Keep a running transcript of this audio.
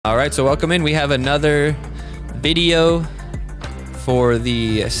All right, so welcome in. We have another video for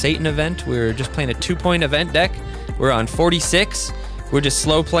the Satan event. We're just playing a 2-point event deck. We're on 46. We're just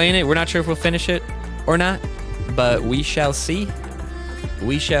slow playing it. We're not sure if we'll finish it or not, but we shall see.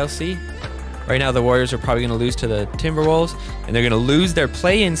 We shall see. Right now, the Warriors are probably going to lose to the Timberwolves, and they're going to lose their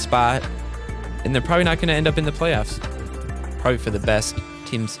play-in spot, and they're probably not going to end up in the playoffs. Probably for the best.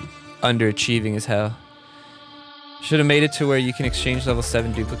 Team's underachieving as hell. Should have made it to where you can exchange level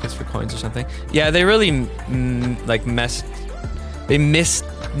 7 duplicates for coins or something. Yeah, they really messed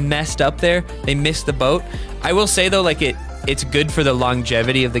up there. They missed the boat. I will say though, like it's good for the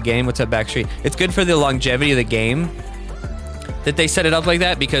longevity of the game. What's up, Backstreet? It's good for the longevity of the game that they set it up like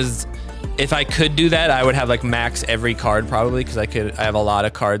that, because if I could do that, I would have like max every card probably, because I have a lot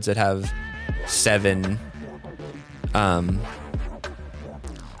of cards that have 7. I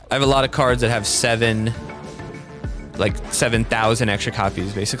have a lot of cards that have 7. Like 7,000 extra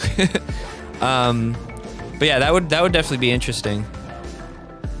copies, basically. But yeah, that would definitely be interesting.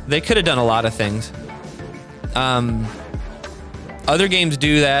 They could have done a lot of things. Other games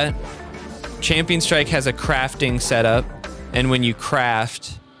do that. Champion Strike has a crafting setup, and when you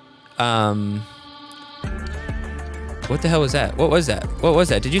craft, what the hell was that? What was that? What was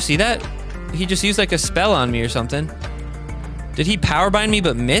that? Did you see that? He just used like a spell on me or something. Did he power bind me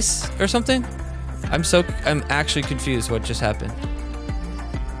but miss or something? I'm actually confused what just happened.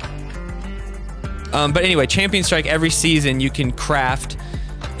 But anyway, Champion Strike, every season you can craft,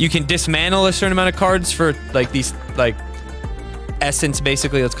 you can dismantle a certain amount of cards for like these, like essence,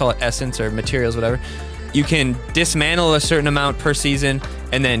 basically, let's call it essence or materials, whatever. You can dismantle a certain amount per season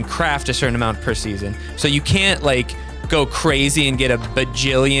and then craft a certain amount per season. So you can't like go crazy and get a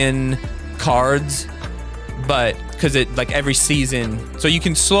bajillion cards, but because it like every season, so you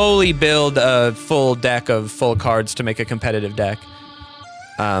can slowly build a full deck of full cards to make a competitive deck.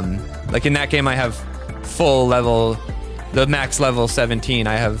 Like in that game, I have full level, the max level 17.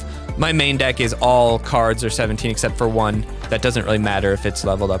 I have, my main deck is all cards are 17 except for one that doesn't really matter if it's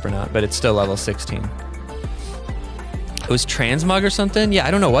leveled up or not, but it's still level 16. It was Transmog or something? Yeah,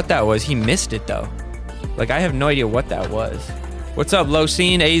 I don't know what that was. He missed it though. Like I have no idea what that was. What's up, Low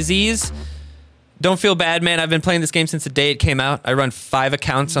Scene AZs? Don't feel bad, man. I've been playing this game since the day it came out. I run 5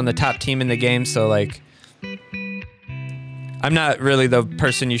 accounts on the top team in the game, so like, I'm not really the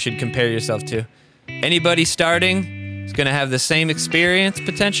person you should compare yourself to. Anybody starting is gonna have the same experience,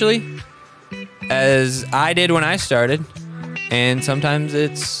 potentially, as I did when I started. And sometimes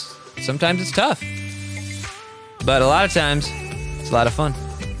it's tough. But a lot of times, it's a lot of fun.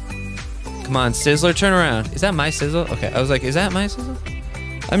 Come on, Sizzler, turn around. Is that my Sizzle? Okay, I was like, is that my Sizzle?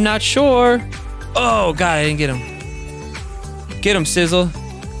 I'm not sure. Oh, God, I didn't get him. Get him, Sizzle.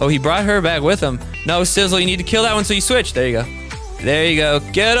 Oh, he brought her back with him. No, Sizzle, you need to kill that one so you switch. There you go. There you go.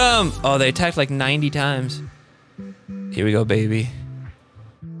 Get him. Oh, they attacked like 90 times. Here we go, baby.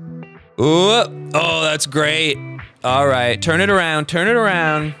 Ooh. Oh, that's great. All right, turn it around. Turn it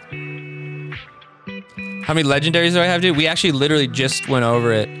around. How many legendaries do I have, dude? We actually literally just went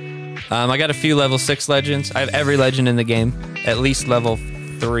over it. I got a few level 6 legends. I have every legend in the game. At least level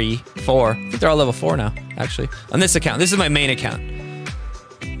 3, 4. I think they're all level 4 now, actually. On this account. This is my main account.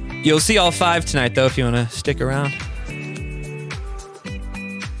 You'll see all 5 tonight, though, if you want to stick around.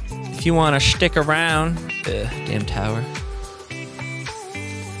 If you want to stick around. Damn tower.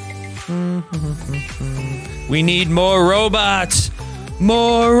 We need more robots.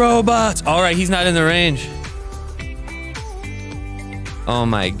 More robots. All right, he's not in the range. Oh,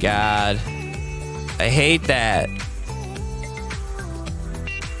 my God. I hate that.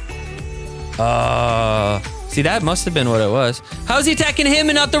 See, that must have been what it was. How's he attacking him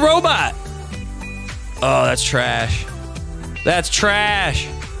and not the robot? Oh, that's trash. That's trash.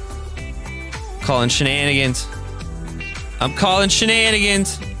 Calling shenanigans. I'm calling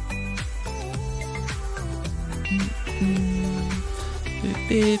shenanigans.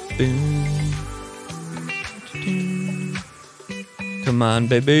 Come on,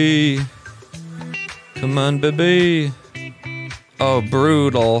 baby. Come on, baby. Oh,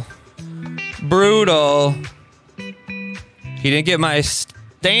 brutal. Brutal. He didn't get my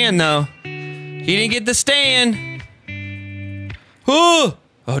stand, though. He didn't get the stand. Ooh!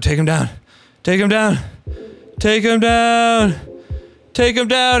 Oh, take him down. Take him down. Take him down. Take him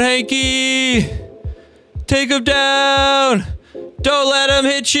down, Hankey. Take him down. Don't let him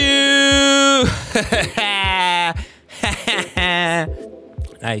hit you.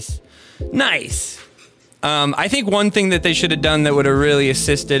 Nice. Nice. I think one thing that they should have done that would have really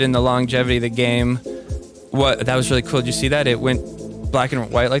assisted in the longevity of the game, that was really cool. Did you see that? It went black and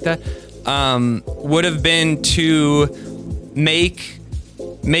white like that. would have been to make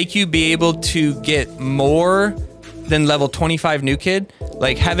make you be able to get more than level 25 new kid.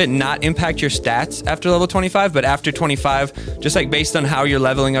 Like, have it not impact your stats after level 25, but after 25, just like based on how you're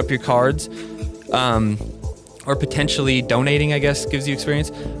leveling up your cards, or potentially donating, I guess, gives you experience.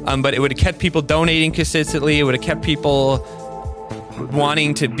 But it would have kept people donating consistently. It would have kept people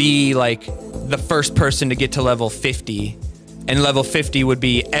wanting to be like the first person to get to level 50. And level 50 would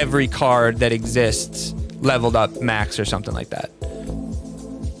be every card that exists leveled up max or something like that.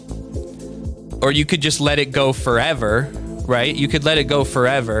 Or you could just let it go forever, right? You could let it go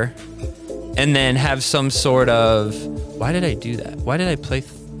forever and then have some sort of... Why did I do that? Why did I play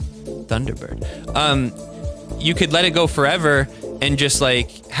Thunderbird? You could let it go forever and just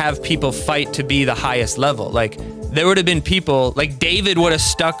like have people fight to be the highest level. Like, there would have been people, like David would have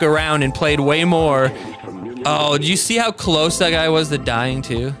stuck around and played way more. Oh, did you see how close that guy was to dying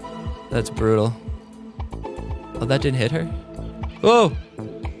too? That's brutal. Oh, that didn't hit her? Whoa!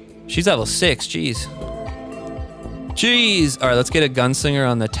 She's level 6, jeez. Jeez! Alright, let's get a gunslinger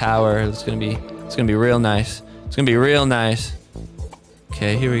on the tower. It's gonna be real nice. It's gonna be real nice.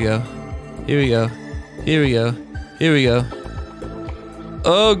 Okay, here we go. Here we go. Here we go. Here we go.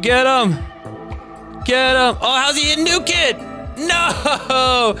 Oh, get him! Get him! Oh, how's he hitting New Kid?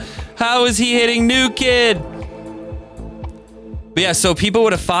 No! How is he hitting New Kid? But yeah, so people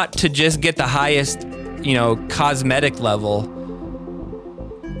would have fought to just get the highest, you know, cosmetic level.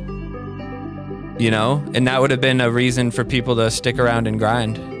 You know? And that would have been a reason for people to stick around and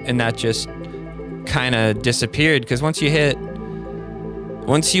grind. And that just kind of disappeared, because once you hit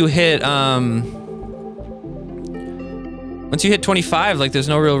 25, like, there's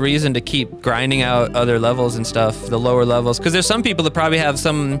no real reason to keep grinding out other levels and stuff, the lower levels. Because there's some people that probably have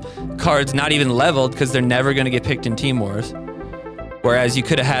some cards not even leveled because they're never going to get picked in Team Wars. Whereas you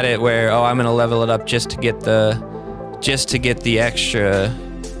could have had it where, oh, I'm going to level it up just to get the extra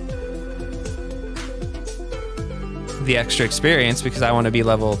experience, because I want to be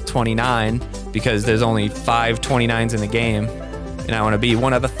level 29 because there's only 5 29s in the game. And I want to be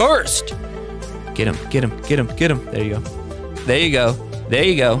one of the first. Get him, get him, get him, get him. There you go. There you go. There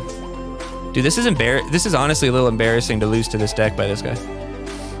you go. Dude, this is honestly a little embarrassing to lose to this deck by this guy.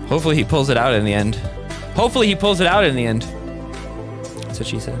 Hopefully he pulls it out in the end. Hopefully he pulls it out in the end. That's what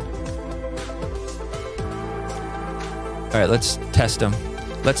she said. All right, let's test him.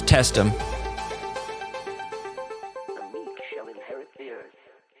 Let's test him.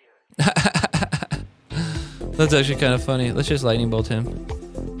 That's actually kind of funny. Let's just lightning bolt him.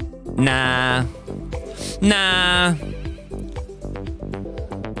 Nah. Nah.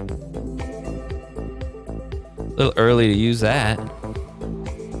 A little early to use that.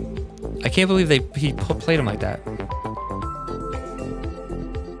 I can't believe he played him like that.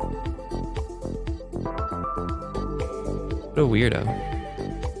 What a weirdo.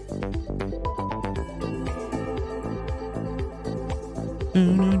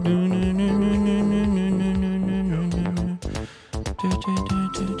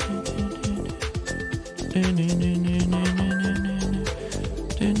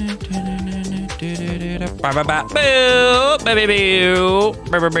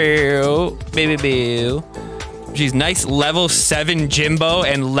 She's nice level 7 Jimbo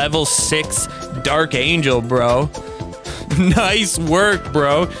and level 6 Dark Angel, bro. Nice work,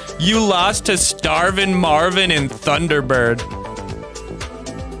 bro. You lost to Starvin' Marvin and Thunderbird.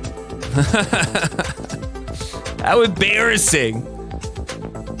 How embarrassing.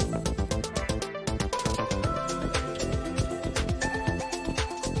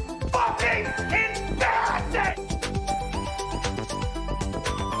 Fucking embarrassing.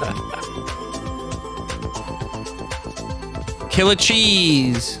 Kill a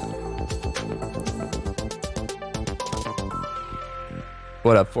cheese.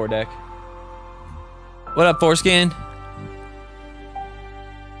 What up, Foredeck? What up, Foreskin?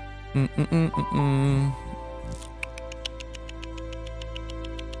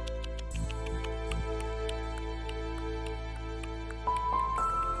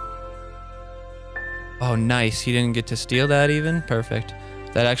 Oh, nice. He didn't get to steal that even? Perfect.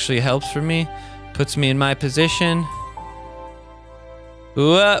 That actually helps for me. Puts me in my position.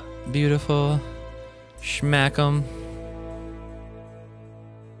 Whoop. Beautiful. Schmack 'em.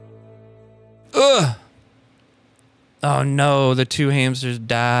 Ugh. Oh no, the 2 hamsters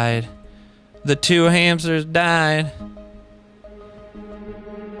died. The 2 hamsters died.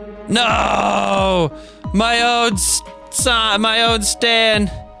 No! My own son, my own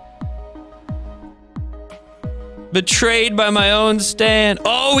stand. Betrayed by my own stand.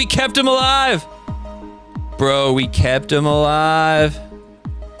 Oh, we kept him alive. Bro, we kept him alive.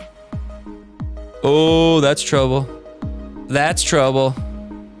 Oh, that's trouble. That's trouble.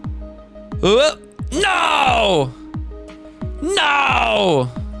 No!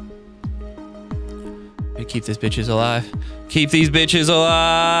 No! Keep these bitches alive. Keep these bitches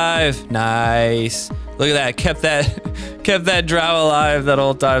alive. Nice. Look at that. Kept that drow alive that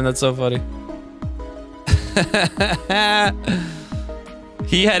whole time. That's so funny.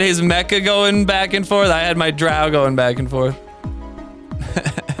 He had his mecha going back and forth. I had my drow going back and forth.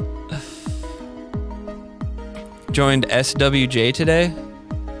 Joined SWJ today.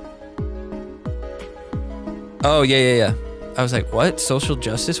 Oh, yeah. I was like, what? Social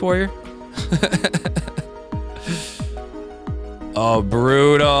justice warrior? Oh,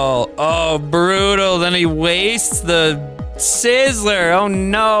 brutal. Oh, brutal. Then he wastes the sizzler. Oh,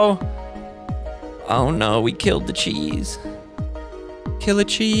 no. Oh, no. We killed the cheese. Kill the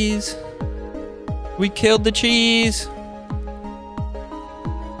cheese. We killed the cheese.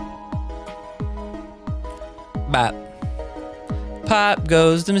 Bop. Pop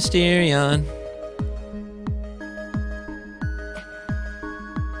goes the Mysterion.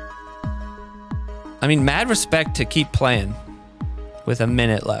 I mean, mad respect to keep playing with a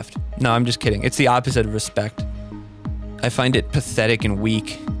minute left. No, I'm just kidding. It's the opposite of respect. I find it pathetic and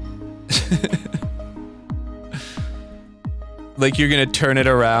weak. Like you're gonna turn it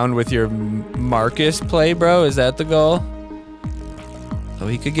around with your Marcus play, bro? Is that the goal? Oh,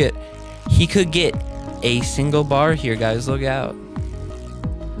 he could get a single bar here, guys. Look out.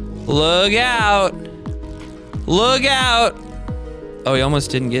 Look out. Look out. Oh, he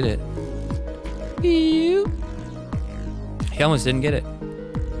almost didn't get it. He almost didn't get it.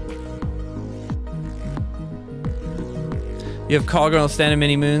 You have Call Girl, Stand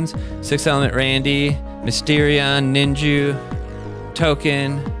Mini Moons, 6 Element Randy, Mysterion, Ninju,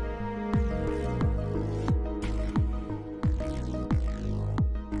 Token.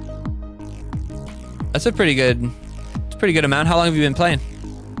 That's a pretty good amount. How long have you been playing?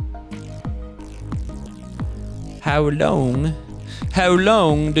 How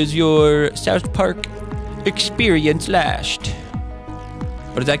long does your South Park experience last?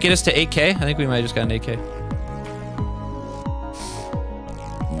 What does that get us to 8K? I think we might have just got an 8K.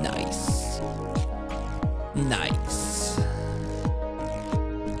 Nice. Nice.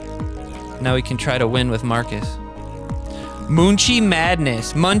 Now we can try to win with Marcus. Munchie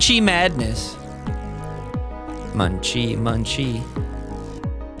Madness. Munchie Madness. Munchie, Munchie.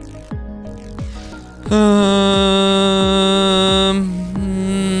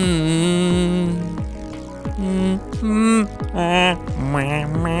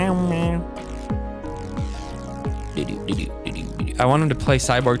 I want him to play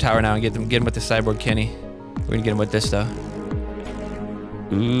Cyborg Tower now and get him with the Cyborg Kenny. We're gonna get him with this though.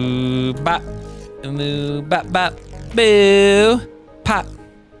 Ooh, bop, moo, bop, bop, boo, pop.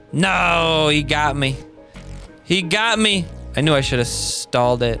 No, he got me. He got me. I knew I should have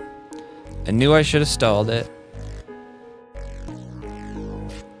stalled it. I knew I should have stalled it.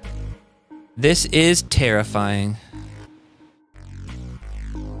 This is terrifying.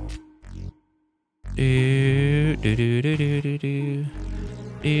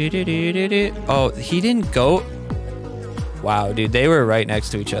 Oh, he didn't go. Wow, dude, they were right next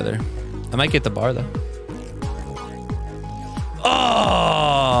to each other. I might get the bar though.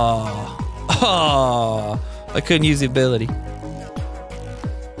 Oh, I couldn't use the ability.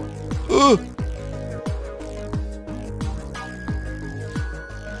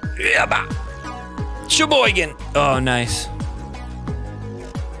 Yeah, Sheboygan. Oh, nice.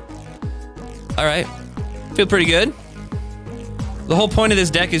 All right, feel pretty good. The whole point of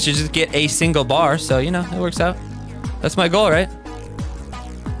this deck is to just get a single bar, so you know it works out. That's my goal, right?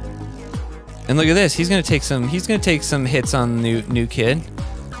 And look at this. He's gonna take some hits on the new kid.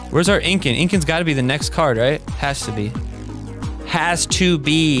 Where's our Inkin? Inkin's got to be the next card, right? Has to be. Has to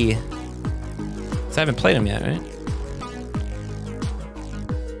be. So I haven't played him yet, right?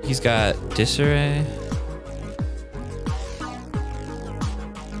 He's got Disarray.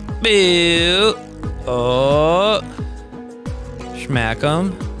 Boo. Oh. Schmack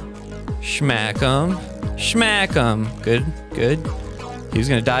 'em. Schmack 'em. Schmack 'em. Good, good. He was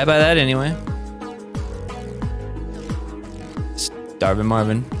gonna die by that anyway. Darvin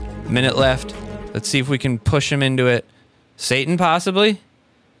Marvin. Minute left. Let's see if we can push him into it. Satan, possibly?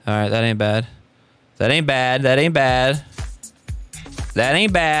 Alright, that ain't bad. That ain't bad. That ain't bad. That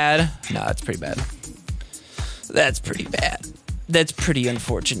ain't bad. No, that's pretty bad. That's pretty bad. That's pretty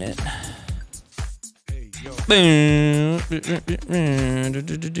unfortunate. Boom.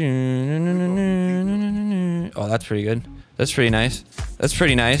 Oh, that's pretty good. That's pretty nice. That's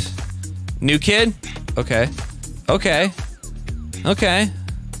pretty nice. New kid? Okay. Okay. Okay.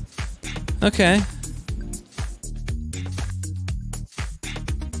 Okay.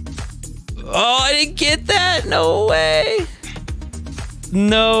 Oh, I didn't get that. No way.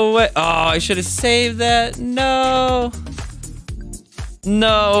 No way. Oh, I should have saved that. No.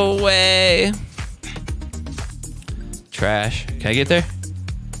 No way. Trash. Can I get there?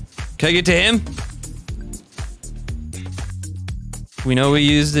 Can I get to him? We know we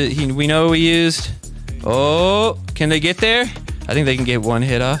used it. We know we used. Oh, can they get there? I think they can get one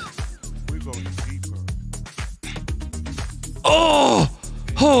hit off. Oh,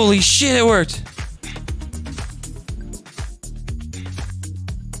 holy shit, it worked.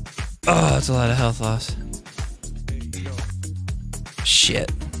 Oh, that's a lot of health loss.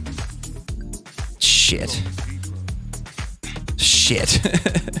 Shit. Shit. Shit.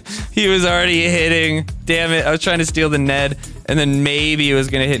 He was already hitting. Damn it. I was trying to steal the Ned, and then maybe it was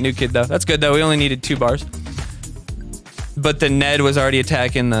going to hit New Kid, though. That's good, though. We only needed 2 bars. But the Ned was already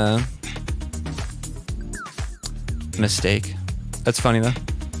attacking the... Mistake. That's funny, though.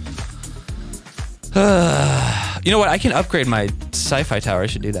 You know what? I can upgrade my sci-fi tower. I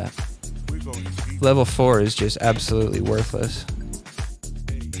should do that. Level 4 is just absolutely worthless.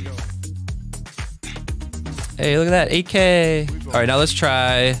 Hey, look at that. 8K. All right, now let's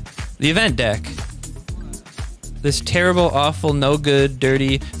try the event deck. This terrible, awful, no good,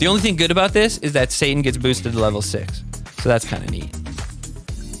 dirty. The only thing good about this is that Satan gets boosted to level 6. So that's kind of neat.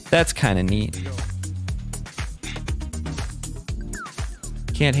 That's kind of neat.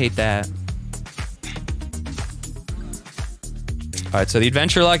 Can't hate that. All right, so the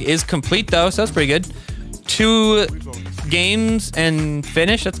adventure log is complete, though, so that's pretty good. 2 games and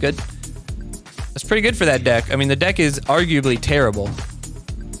finish. That's good. That's pretty good for that deck. I mean, the deck is arguably terrible.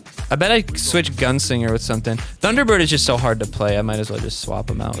 I bet I switch Gunslinger with something. Thunderbird is just so hard to play. I might as well just swap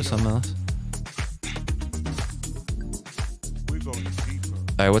him out with something else.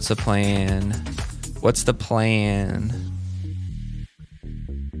 All right, what's the plan? What's the plan?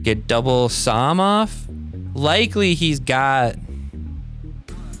 Get double Psalm off? Likely he's got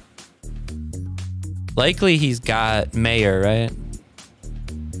Mayor, right?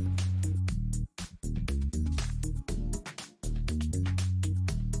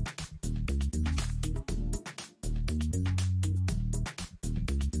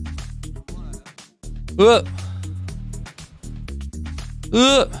 Oh,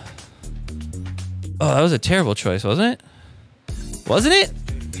 that was a terrible choice, wasn't it? Wasn't it?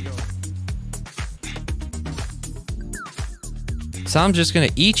 So I'm just gonna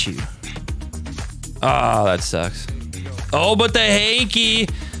eat you. Oh, that sucks. Oh, but the Hankey,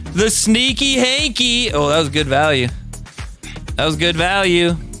 the sneaky Hankey. Oh, that was good value. That was good value.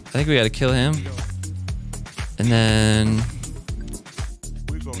 I think we gotta kill him. And then...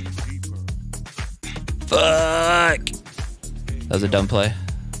 Fuck. That was a dumb play.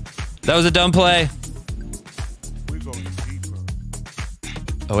 That was a dumb play.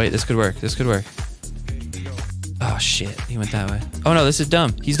 Oh, wait, this could work. This could work. Oh, shit. He went that way. Oh, no, this is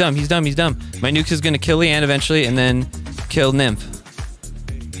dumb. He's dumb. He's dumb. He's dumb. My nuke is going to kill Leanne eventually and then kill Nymph.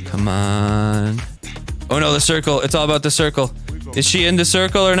 Come on. Oh, no, the circle. It's all about the circle. Is she in the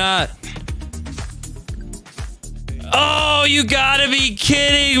circle or not? Oh, you gotta be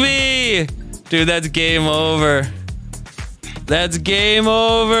kidding me. Dude, that's game over. That's game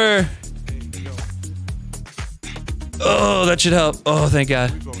over. Oh, that should help. Oh, thank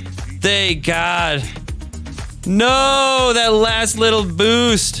God. Thank God. No, that last little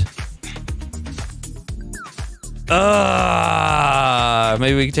boost.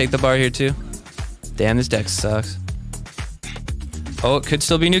 Maybe we can take the bar here too. Damn, this deck sucks. Oh, it could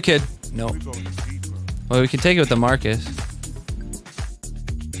still be New Kid. No. Well, we can take it with the Marcus.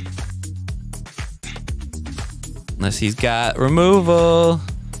 Unless he's got removal.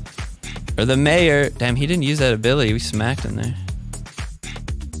 Or the Mayor. Damn, he didn't use that ability. We smacked him there.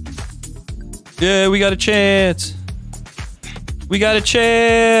 Yeah, we got a chance. We got a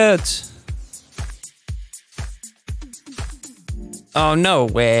chance. Oh, no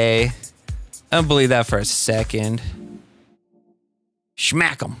way. I don't believe that for a second.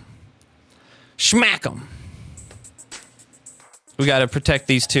 Smack him. Smack him. We gotta protect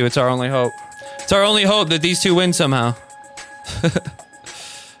these two. It's our only hope. It's our only hope that these two win somehow.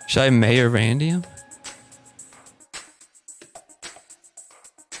 Should I Mayor Randy him?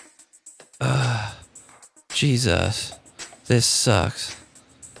 Jesus. This sucks.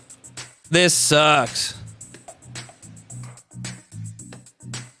 This sucks.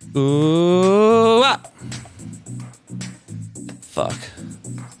 Ooh, ah. Fuck.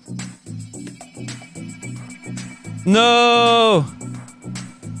 No!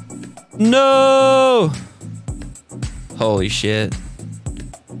 No! Holy shit.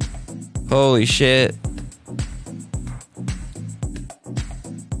 Holy shit.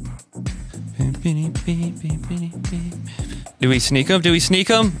 Do we sneak him? Do we sneak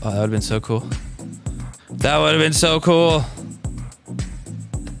him? Oh, that would have been so cool. That would have been so cool.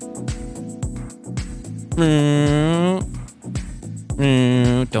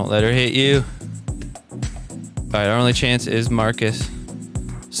 Don't let her hit you. Alright, our only chance is Marcus.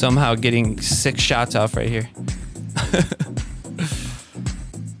 Somehow getting 6 shots off right here.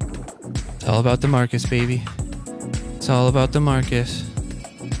 It's all about the Marcus, baby. It's all about the Marcus.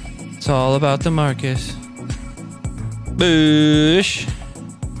 It's all about the Marcus. Boosh.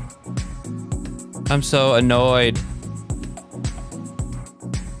 I'm so annoyed.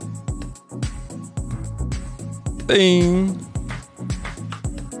 Bing.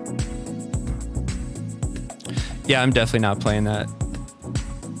 Yeah, I'm definitely not playing that.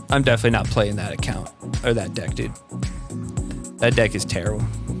 I'm definitely not playing that account. Or that deck, dude. That deck is terrible.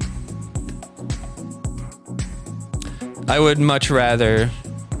 I would much rather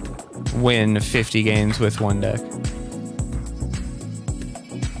win 50 games with one deck.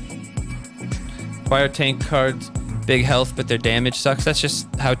 Why are tank cards big health but their damage sucks? That's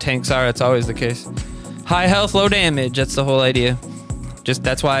just how tanks are. It's always the case. High health, low damage. That's the whole idea. Just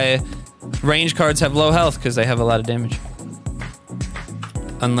that's why range cards have low health, because they have a lot of damage.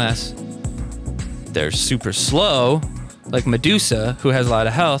 Unless they're super slow, like Medusa, who has a lot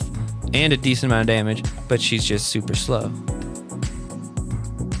of health and a decent amount of damage, but she's just super slow.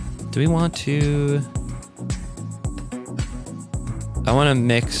 Do we want to... I want to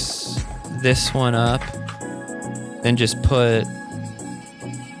mix this one up and just put...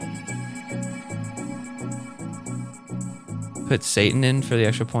 Put Satan in for the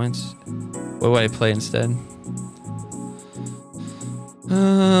extra points. What would I play instead?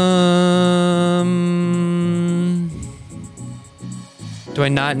 Do I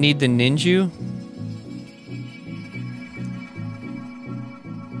not need the ninja?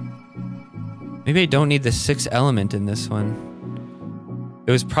 Maybe I don't need the 6th element in this one.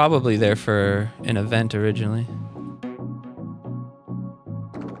 It was probably there for an event originally.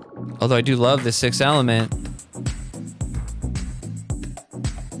 Although I do love the 6th element.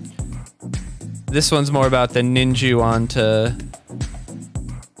 This one's more about the ninja onto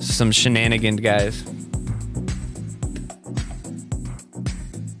some shenanigan guys.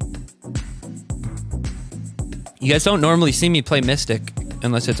 You guys don't normally see me play Mystic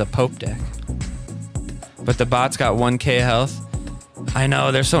unless it's a Pope deck. But the bot's got 1k health. I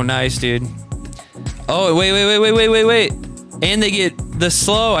know, they're so nice, dude. Oh, wait. And they get the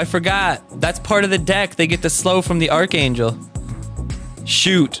slow, I forgot. That's part of the deck. They get the slow from the Archangel.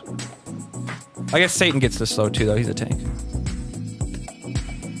 Shoot. I guess Satan gets the slow too, though. He's a tank.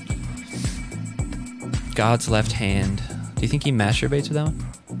 God's left hand. Do you think he masturbates with that one?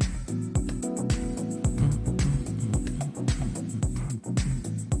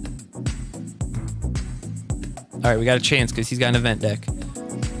 Alright, we got a chance because he's got an event deck.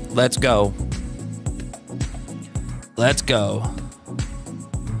 Let's go. Let's go.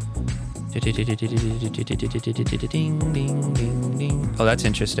 Oh, that's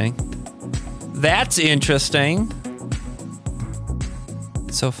interesting. That's interesting.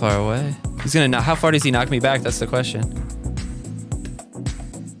 So far away. He's gonna knock. How far does he knock me back? That's the question.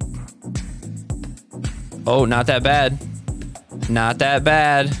 Oh, not that bad. Not that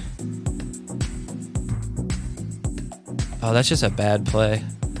bad. Oh, that's just a bad play.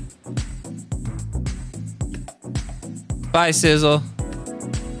 Bye, Sizzle.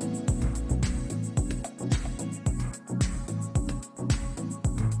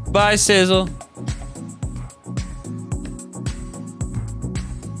 Bye, Sizzle.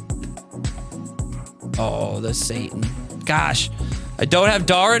 Oh, the Satan. Gosh, I don't have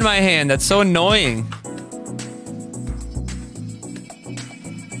Dar in my hand. That's so annoying.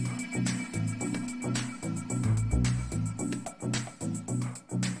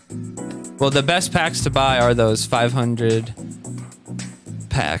 Well, the best packs to buy are those 500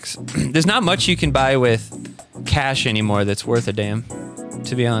 packs. There's not much you can buy with cash anymore that's worth a damn,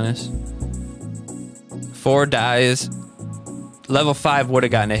 to be honest. 4 dies. Level 5 would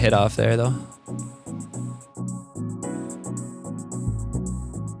have gotten a hit off there, though.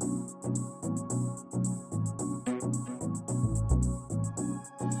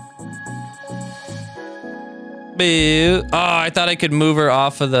 Boo. Oh, I thought I could move her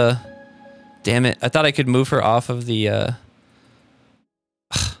off of the... Damn it. I thought I could move her off of the...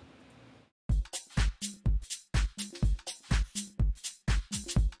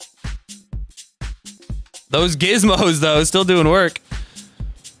 Those gizmos, though, still doing work.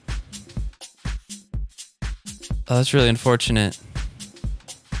 Oh, that's really unfortunate.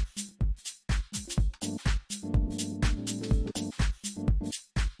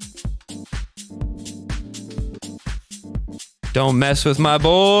 Don't mess with my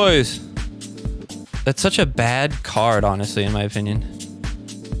boys. That's such a bad card, honestly, in my opinion.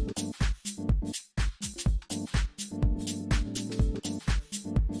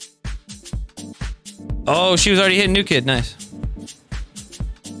 Oh, she was already hitting New Kid. Nice.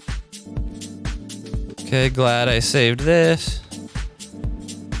 Okay, glad I saved this.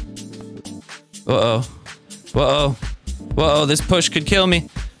 Uh-oh. Uh-oh. Uh-oh, this push could kill me.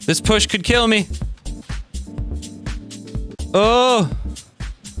 This push could kill me. Oh!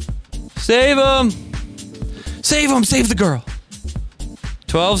 Save him! Save him! Save the girl!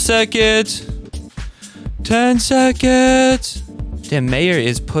 12 seconds. 10 seconds. Damn, Mayor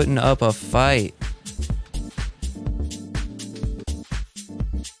is putting up a fight.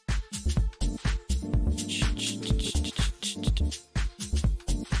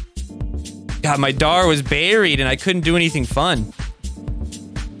 God, my Dar was buried and I couldn't do anything fun.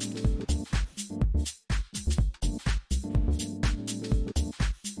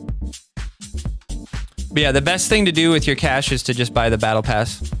 But yeah, the best thing to do with your cash is to just buy the battle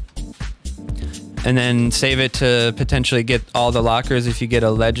pass. And then save it to potentially get all the lockers if you get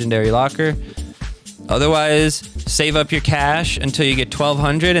a legendary locker. Otherwise, save up your cash until you get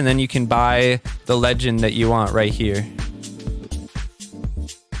 1200 and then you can buy the legend that you want right here.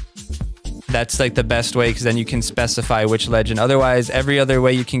 That's like the best way because then you can specify which legend. Otherwise, every other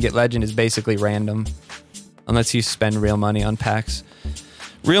way you can get legend is basically random. Unless you spend real money on packs.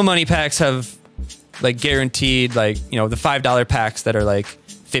 Real money packs have like guaranteed, like, you know, the $5 packs that are like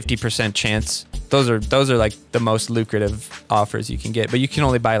 50% chance. Those are like the most lucrative offers you can get, but you can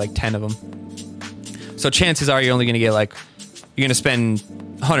only buy like 10 of them. So chances are you're only going to get like, you're going to spend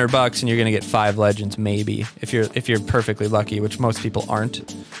 $100 and you're going to get 5 legends maybe if you're perfectly lucky, which most people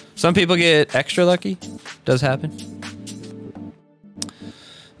aren't. Some people get extra lucky. Does happen.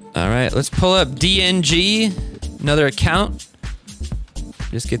 All right, let's pull up DNG, another account.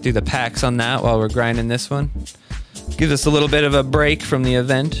 Just get through the packs on that while we're grinding this one. Gives us a little bit of a break from the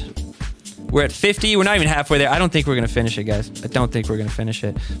event. We're at 50. We're not even halfway there. I don't think we're going to finish it, guys. I don't think we're going to finish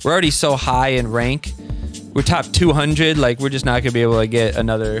it. We're already so high in rank. We're top 200. Like, we're just not going to be able to get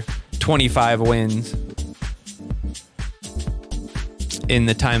another 25 wins in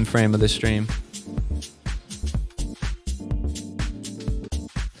the time frame of the stream.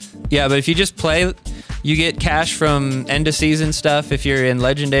 Yeah, but if you just play, you get cash from end of season stuff. If you're in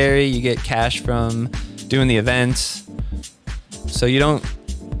legendary, you get cash from doing the events. So you don't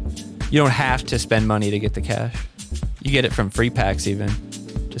have to spend money to get the cash. You get it from free packs even.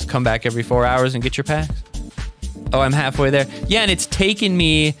 Just come back every 4 hours and get your packs. Oh, I'm halfway there. Yeah, and it's taken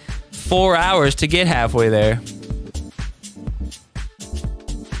me 4 hours to get halfway there.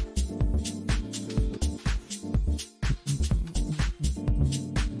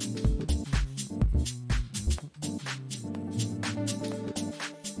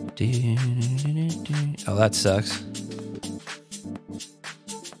 Oh, that sucks.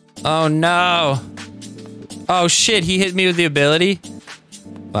 Oh no. Oh shit, he hit me with the ability.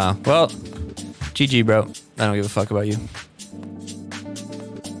 Wow. Well, GG, bro. I don't give a fuck about you.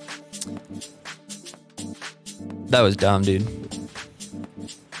 That was dumb, dude.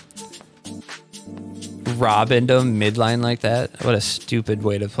 Robbing him midline like that? What a stupid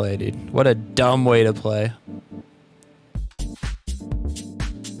way to play, dude. What a dumb way to play.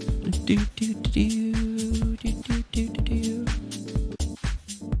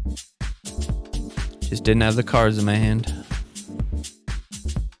 Just didn't have the cards in my hand.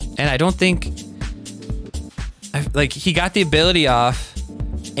 And I don't think... like, he got the ability off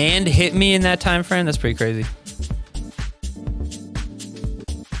and hit me in that time frame. That's pretty crazy.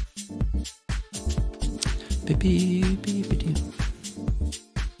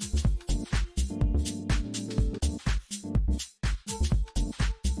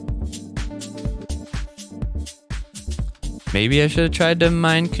 Maybe I should have tried to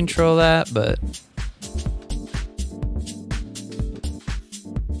mind control that, but...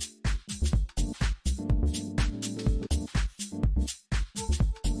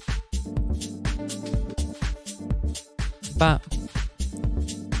 Bop.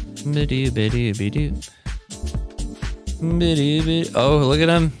 Oh, look at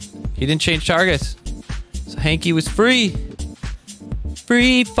him. He didn't change targets. So Hankey was free.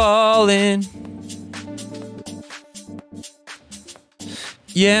 Free falling.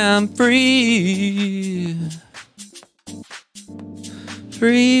 Yeah, I'm free.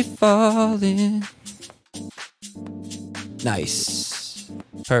 Free falling. Nice.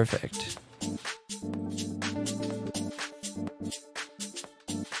 Perfect.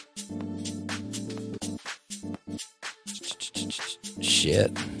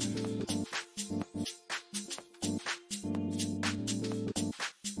 Shit.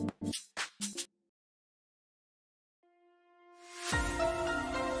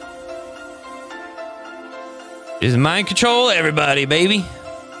 Just mind control everybody, baby.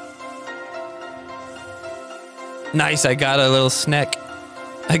 Nice, I got a little snack.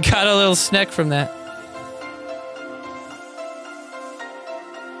 I got a little snack from that.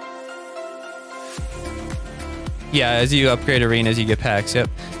 Yeah, as you upgrade arenas, you get packs, yep.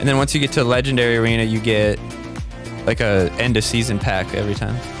 And then once you get to Legendary Arena, you get like a end of season pack every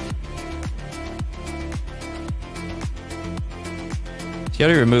time. She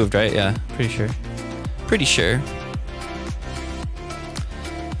already removed, right? Yeah, pretty sure. Pretty sure.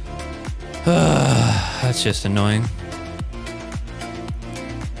 That's just annoying.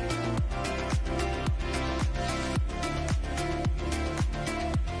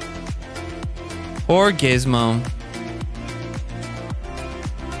 Poor Gizmo.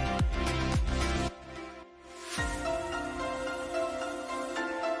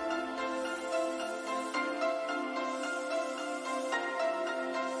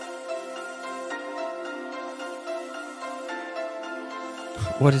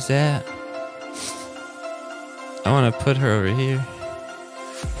 What is that? I want to put her over here.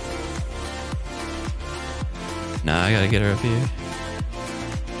 Nah, I gotta get her up here.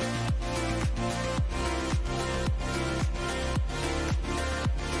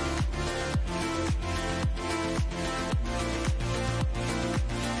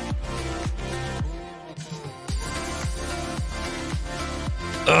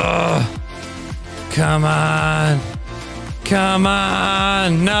 Ugh. Come on. Come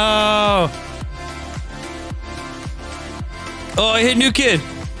on. No. Oh, I hit New Kid.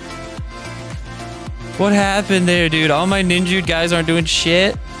 What happened there, dude? All my ninjured guys aren't doing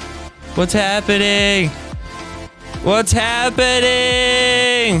shit. What's happening? What's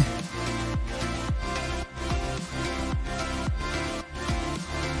happening?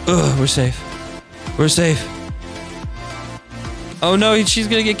 Ugh, we're safe. We're safe. Oh no, she's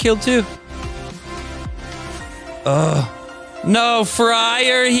gonna get killed too. No,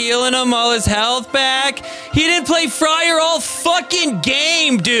 Fryer healing him all his health back. He didn't play Fryer all fucking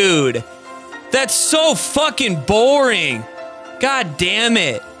game, dude. That's so fucking boring. God damn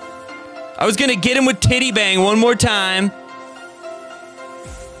it. I was gonna get him with Titty Bang one more time.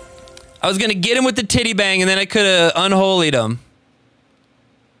 I was gonna get him with the Titty Bang and then I could have unholied him.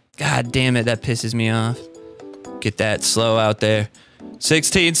 God damn it, that pisses me off. Get that slow out there.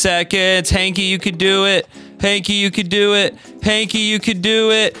 16 seconds. Hankey, you could do it. Hankey, you could do it. Hankey, you could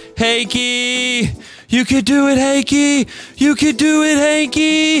do it. Hankey, you could do it, Hankey. You could do it,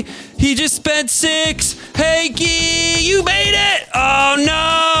 Hankey. He just spent 6. Hankey, you made it. Oh,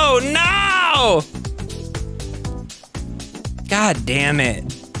 no. No. God damn it.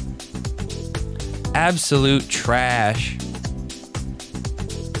 Absolute trash.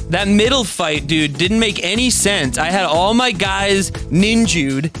 That middle fight, dude, didn't make any sense. I had all my guys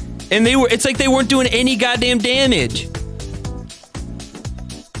ninjued, and it's like they weren't doing any goddamn damage.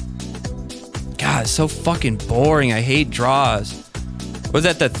 God, it's so fucking boring. I hate draws. Was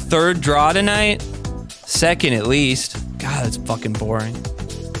that the 3rd draw tonight? 2nd at least. God, that's fucking boring.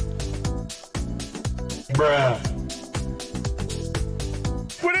 Bruh.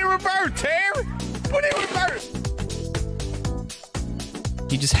 Put it in reverse, Terry. Put it in reverse.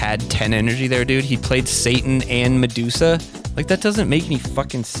 He just had 10 energy there, dude. He played Satan and Medusa. Like, that doesn't make any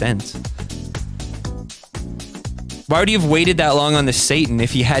fucking sense. Why would he have waited that long on the Satan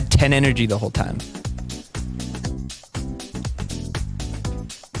if he had 10 energy the whole time?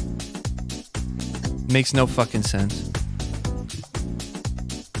 Makes no fucking sense.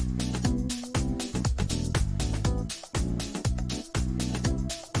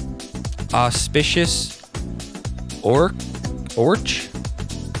 Auspicious Orch?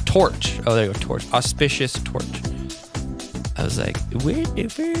 Torch. Oh, there you go, Torch. Auspicious Torch. I was like,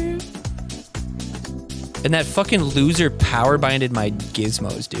 whatever. And that fucking loser power binded my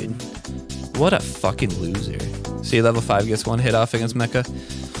gizmos, dude. What a fucking loser. See, level 5 gets 1 hit off against Mecha.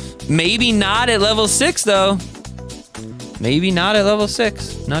 Maybe not at level 6, though. Maybe not at level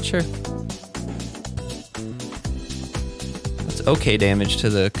 6. Not sure. That's okay damage to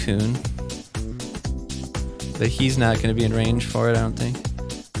the Coon. But he's not going to be in range for it, I don't think.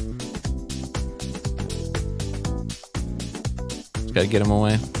 Gotta get him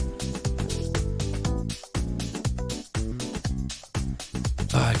away.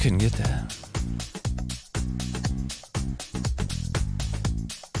 Oh, I couldn't get that.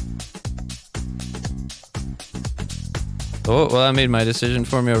 Oh, well, I made my decision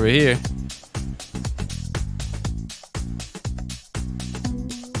for me over here.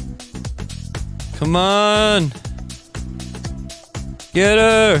 Come on. Get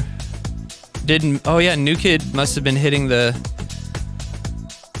her. Didn't, oh yeah, New Kid must have been hitting the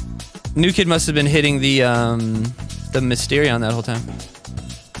New kid must have been hitting the Mysterion that whole time.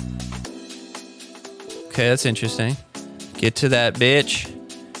 Okay, that's interesting. Get to that bitch.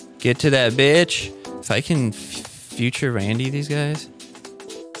 Get to that bitch. If I can future Randy these guys.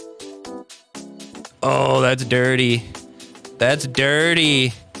 Oh, that's dirty. That's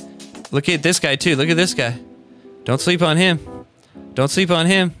dirty. Look at this guy too. Look at this guy. Don't sleep on him. Don't sleep on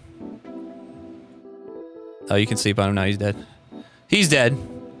him. Oh, you can sleep on him now. He's dead. He's dead.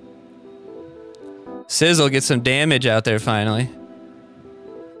 Sizzle gets some damage out there finally.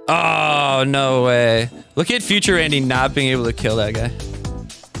 Oh, no way. Look at future Randy not being able to kill that guy.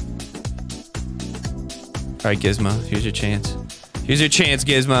 All right, Gizmo. Here's your chance. Here's your chance,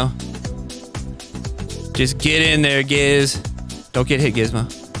 Gizmo. Just get in there, Giz. Don't get hit, Gizmo.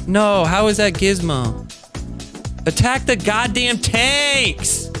 No, how is that Gizmo? Attack the goddamn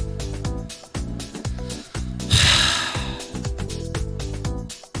tanks!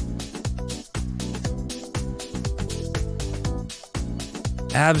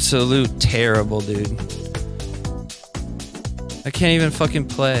 Absolute terrible, dude. I can't even fucking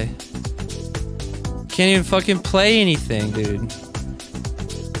play. Can't even fucking play anything, dude.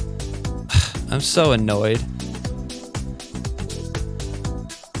 I'm so annoyed.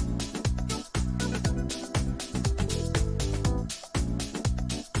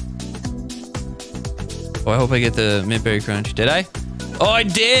 Oh, I hope I get the Mintberry Crunch. Did I? Oh, I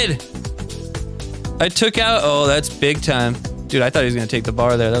did! I took out... Oh, that's big time. Dude, I thought he was gonna take the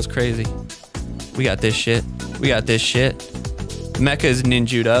bar there. That was crazy. We got this shit. We got this shit. Mecha's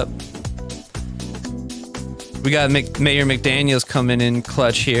ninju'd up. We got Mayor McDaniels coming in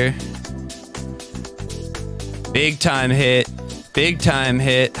clutch here. Big time hit. Big time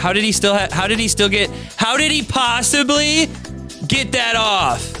hit. How did he still get... How did he possibly get that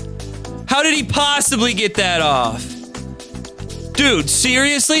off? How did he possibly get that off? Dude,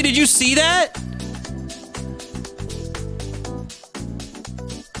 seriously? Did you see that?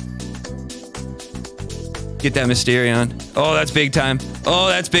 Get that Mysterion. Oh, that's big time. Oh,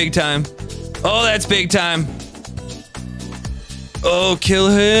 that's big time. Oh, that's big time. Oh, kill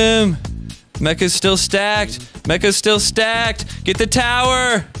him. Mecha's still stacked. Mecha's still stacked. Get the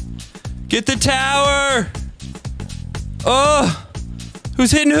tower. Get the tower. Oh,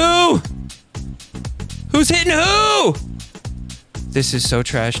 who's hitting who? Who's hitting who? This is so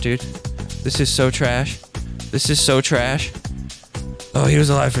trash, dude. This is so trash. This is so trash. Oh, he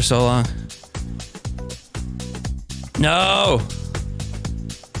was alive for so long. No.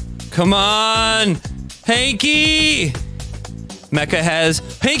 Come on. Hankey. Mecha has...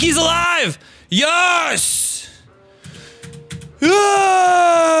 Hankey's alive. Yes. Yes.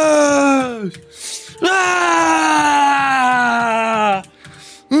 Ah!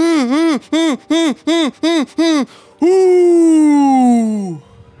 Ooh.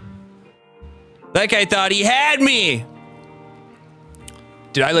 That guy thought he had me.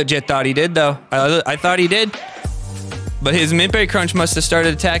 Dude, I legit thought he did, though. I thought he did. But his Mintberry Crunch must have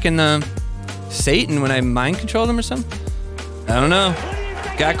started attacking the Satan when I mind controlled him or something. I don't know.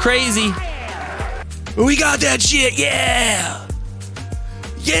 Got crazy. We got that shit, yeah!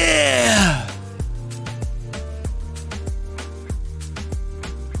 Yeah!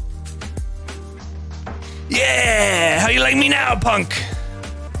 Yeah! How you like me now, punk?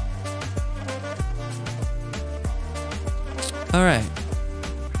 All right.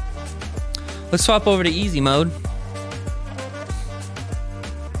 Let's swap over to easy mode.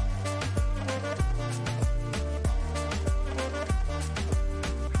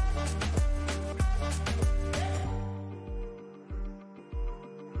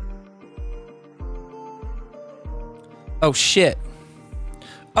 Oh shit.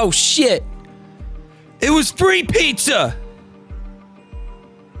 Oh shit. It was free pizza.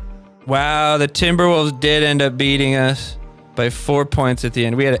 Wow, the Timberwolves did end up beating us by 4 points at the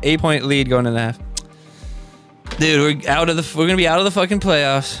end. We had an 8-point lead going into the half. Dude, we're gonna be out of the fucking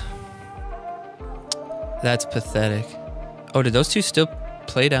playoffs. That's pathetic. Oh, did those two still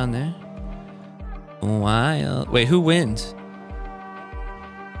play down there? Wild. Wait, who wins?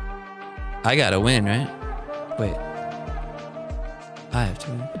 I gotta win, right? Wait. I have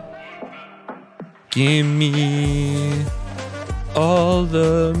to win. Give me all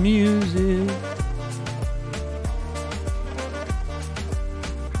the music.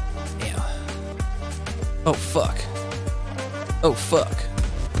 Ew. Oh, fuck. Oh, fuck.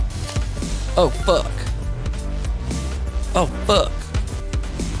 Oh, fuck. Oh, fuck.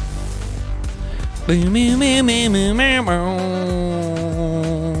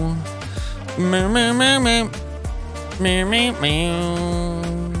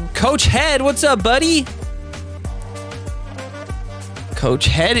 Coach Head, what's up, buddy? Coach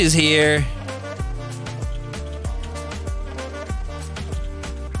Head is here.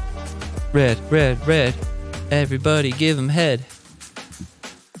 Red, red, red. Everybody give him head.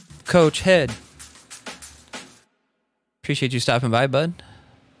 Coach Head. Appreciate you stopping by, bud.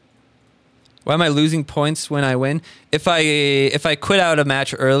 Why am I losing points when I win? If I quit out a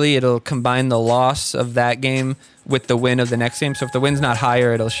match early, it'll combine the loss of that game with the win of the next game. So if the win's not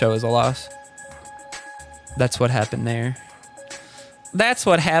higher, it'll show as a loss. That's what happened there. That's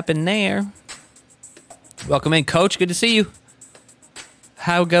what happened there. Welcome in, Coach. Good to see you.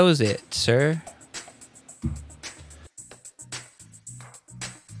 How goes it, sir?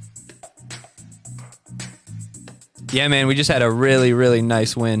 Yeah, man, we just had a really, really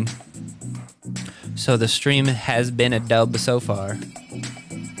nice win. So the stream has been a dub so far.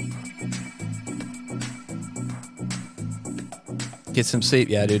 Get some sleep,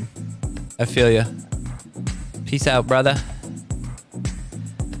 yeah, dude. I feel ya. Peace out, brother.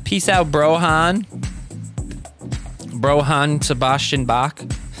 Peace out, Brohan. Brohan Sebastian Bach.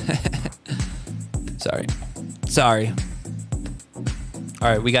 Sorry. Sorry. All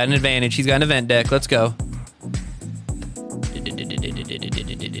right, we got an advantage. He's got an event deck. Let's go. All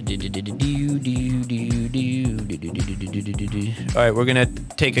right, we're gonna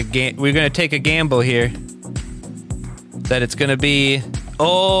take a gamble here. That it's gonna be.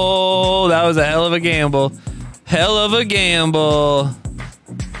 Oh, that was a hell of a gamble. Hell of a gamble.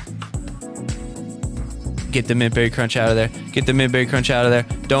 Get the mint berry crunch out of there. Get the mint berry crunch out of there.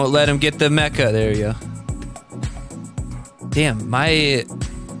 Don't let him get the mecha. There you go. Damn, my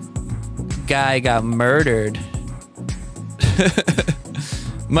guy got murdered.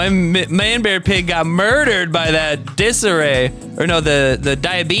 My man bear pig got murdered by that disarray. Or no, the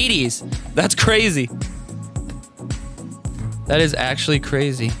diabetes. That's crazy. That is actually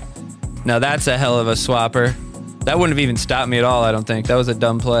crazy. Now that's a hell of a swapper. That wouldn't have even stopped me at all, I don't think. That was a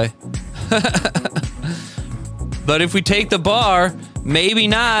dumb play. But if we take the bar, maybe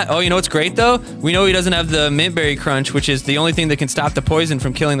not. Oh, you know what's great though? We know he doesn't have the mint berry crunch, which is the only thing that can stop the poison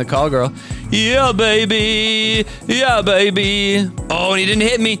from killing the call girl. Yeah, baby. Yeah, baby. Oh, and he didn't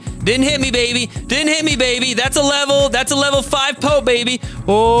hit me. Didn't hit me, baby. Didn't hit me, baby. That's a level 5 Pope, baby.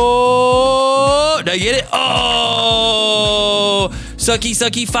 Oh, did I get it? Oh, sucky,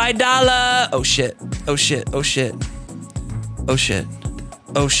 sucky, $5. Oh shit. Oh shit. Oh shit. Oh shit.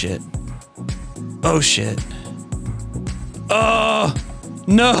 Oh shit. Oh shit. Oh,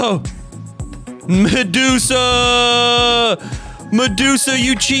 no. Medusa. Medusa,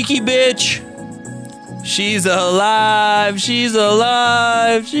 you cheeky bitch. She's alive. She's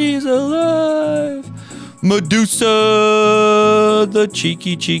alive. She's alive. Medusa, the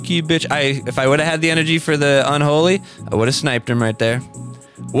cheeky, cheeky bitch. If I would have had the energy for the unholy, I would have sniped him right there.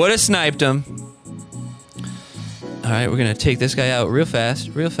 Would have sniped him. All right, we're gonna take this guy out real fast,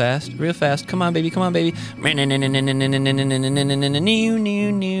 real fast, real fast. Come on, baby, come on, baby.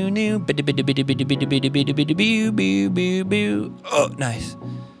 Oh, nice.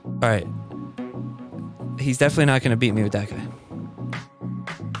 All right. He's definitely not gonna beat me with that guy.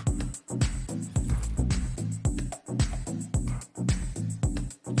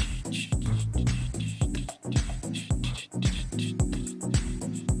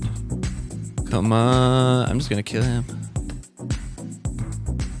 Come on. I'm just gonna kill him.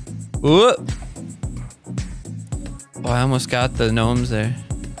 Whoop. Oh, I almost got the gnomes there.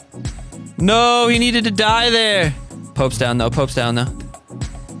 No, he needed to die there. Pope's down though. Pope's down though.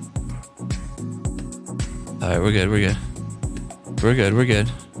 All right, we're good. We're good. We're good. We're good.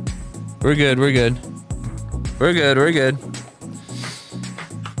 We're good. We're good. We're good. We're good.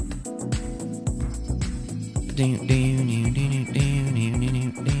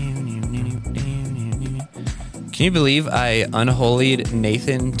 Can you believe I unholied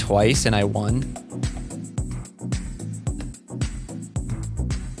Nathan twice and I won?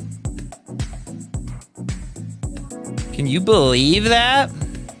 Can you believe that?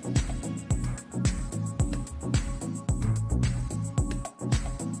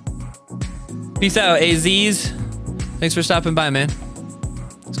 Peace out, AZs. Thanks for stopping by, man.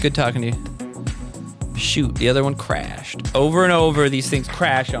 It's good talking to you. Shoot, the other one crashed. Over and over, these things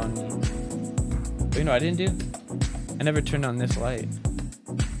crash on me. But you know what I didn't do? I never turned on this light.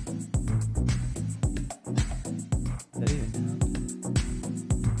 Does that even help?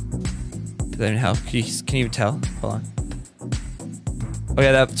 Does that even help? Can you even tell? Hold on. Oh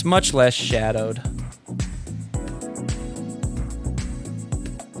yeah, that's much less shadowed.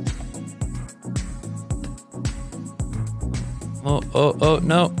 Oh,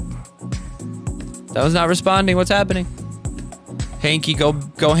 no. That was not responding. What's happening? Hankey, go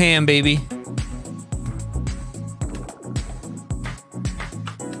ham, baby.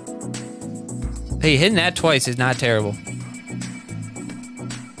 Hey, hitting that twice is not terrible.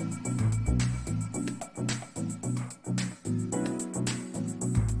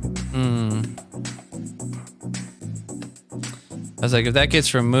 I was like, if that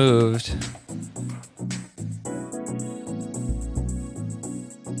gets removed...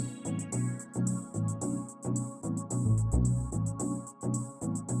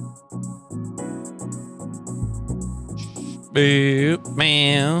 Boop,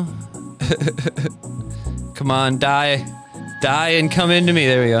 meow. Come on, die. Die and come into me.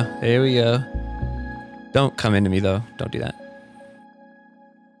 There we go. There we go. Don't come into me, though. Don't do that.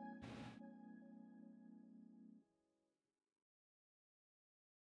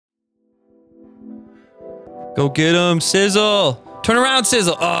 Go get him, Sizzle. Turn around,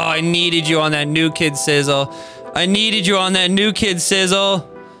 Sizzle. Oh, I needed you on that new kid, Sizzle. I needed you on that new kid, Sizzle.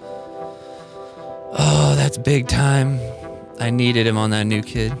 Oh, that's big time. I needed him on that new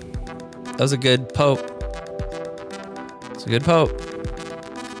kid. That was a good poke. It's a good poke.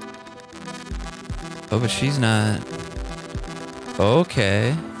 Oh, but she's not.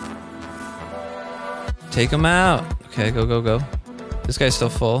 Okay. Take him out. Okay, go, go, go. This guy's still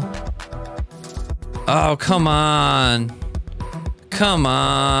full. Oh, come on. Come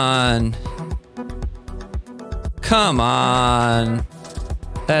on. Come on.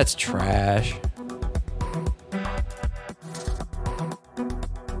 That's trash.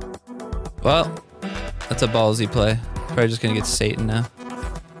 Well, that's a ballsy play. Probably just gonna get Satan now.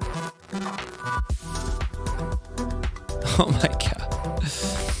 Oh my god.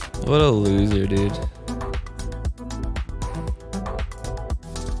 What a loser, dude.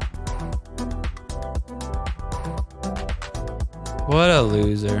 What a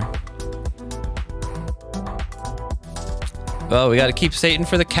loser. Well, we gotta keep Satan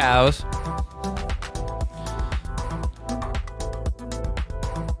for the cows.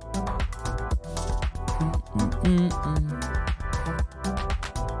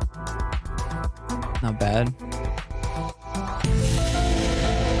 Not bad.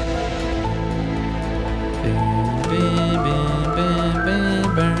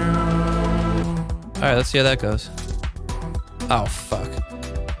 Alright, let's see how that goes. Oh, fuck.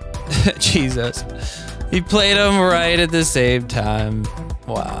 Jesus. He played them right at the same time.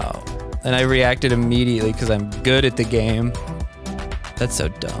 Wow. And I reacted immediately because I'm good at the game. That's so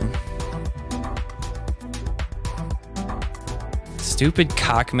dumb. Stupid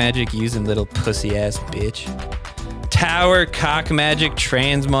cock magic using little pussy ass bitch. Tower cock magic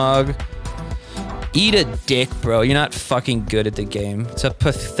transmog. Eat a dick, bro. You're not fucking good at the game. It's a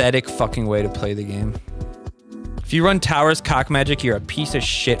pathetic fucking way to play the game. If you run towers cock magic, you're a piece of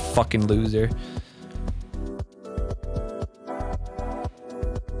shit fucking loser.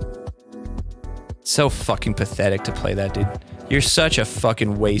 So fucking pathetic to play that, dude. You're such a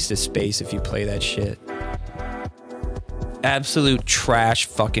fucking waste of space if you play that shit. Absolute trash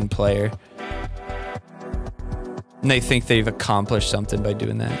fucking player. And they think they've accomplished something by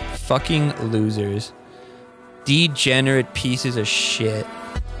doing that. Fucking losers. Degenerate pieces of shit.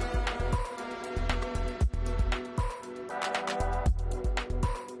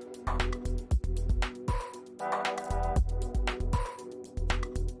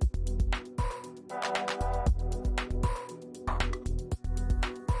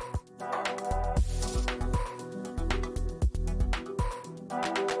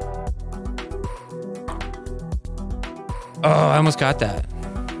 Oh, I almost got that.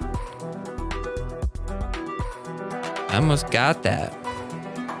 I almost got that.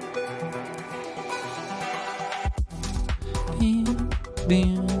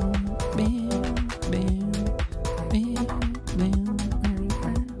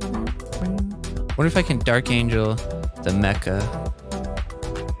 What if I can Dark Angel the mecha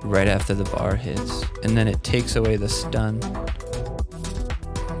right after the bar hits, and then it takes away the stun?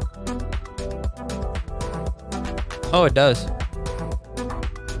 Oh, it does.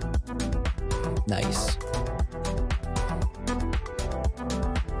 Nice.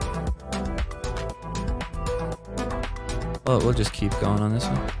 Well, we'll just keep going on this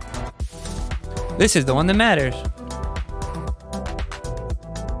one. This is the one that matters.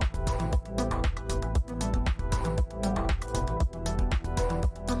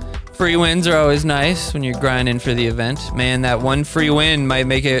 Free wins are always nice when you're grinding for the event. Man, that one free win might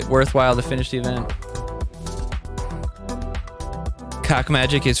make it worthwhile to finish the event. Cock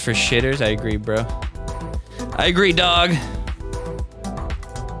magic is for shitters. I agree, bro. I agree, dog.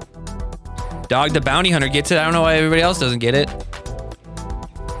 Dog the bounty hunter gets it. I don't know why everybody else doesn't get it.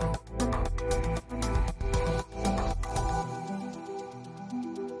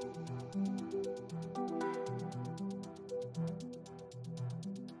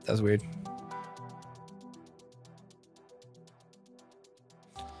 That was weird.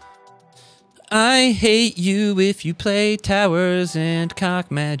 I hate you if you play towers and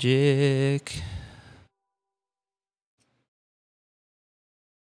cock magic.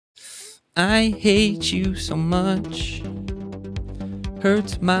 I hate you so much.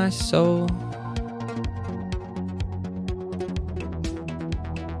 Hurts my soul.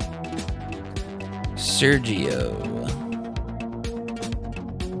 Sergio.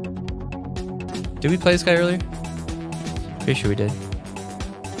 Did we play this guy earlier? Pretty sure we did.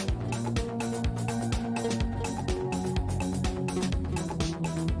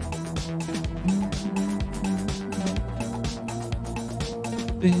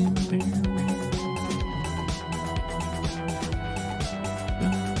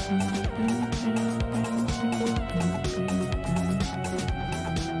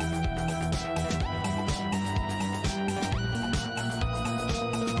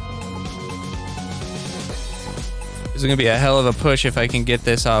 It's gonna be a hell of a push if I can get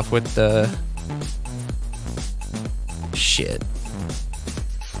this off with the shit.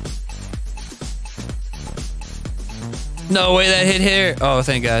 No way that hit here. Oh,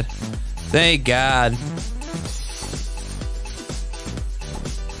 thank God. Thank God.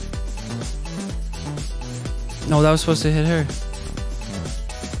 No, that was supposed to hit her.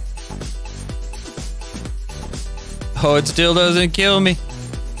 Oh, it still doesn't kill me.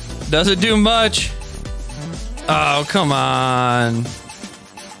 Doesn't do much. Oh, come on.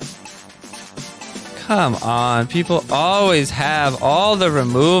 Come on. People always have all the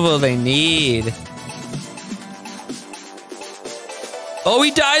removal they need. Oh,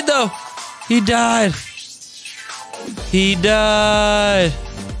 he died, though. He died. He died.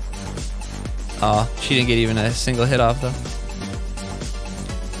 Oh, she didn't get even a single hit off, though.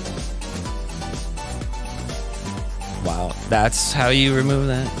 Wow. That's how you remove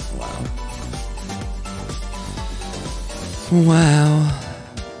that? Wow. Wow.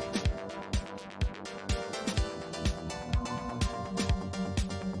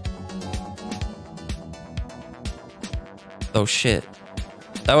 Oh shit.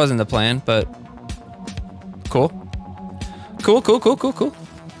 That wasn't the plan, but cool. Cool, cool, cool, cool, cool.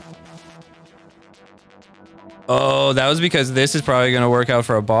 Oh, that was because this is probably gonna work out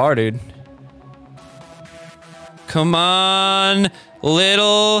for a bar, dude. Come on,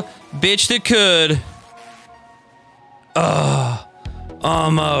 little bitch that could. Oh,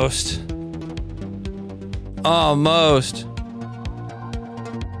 almost. Almost.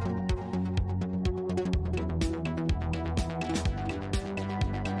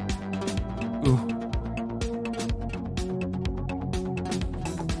 Ooh.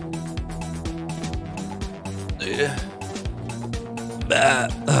 Yeah.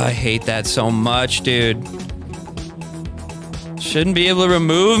 Oh, I hate that so much, dude. Shouldn't be able to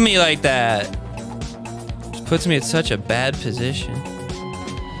remove me like that. Just puts me in such a bad position.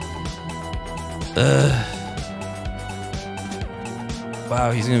 Ugh.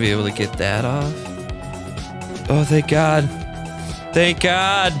 Wow, he's gonna be able to get that off. Oh, thank God. Thank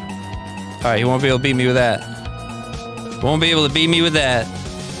God. All right, he won't be able to beat me with that. Won't be able to beat me with that.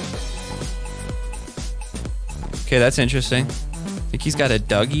 Okay, that's interesting. Think he's got a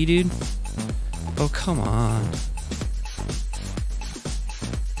Dougie, dude? Oh, come on.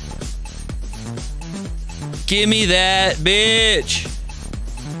 Give me that, bitch.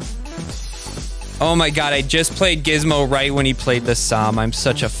 Oh my God, I just played Gizmo right when he played the Psalm. I'm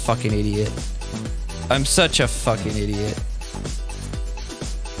such a fucking idiot. I'm such a fucking idiot.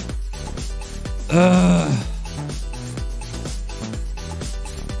 Ugh.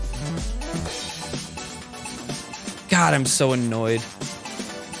 God, I'm so annoyed.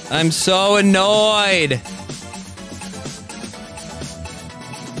 I'm so annoyed.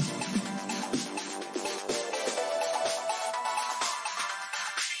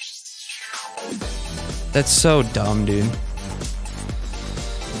 That's so dumb, dude.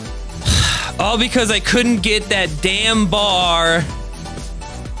 All because I couldn't get that damn bar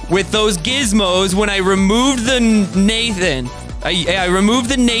with those gizmos when I removed the Nathan. I removed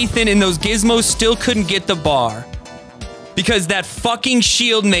the Nathan and those gizmos still couldn't get the bar. Because that fucking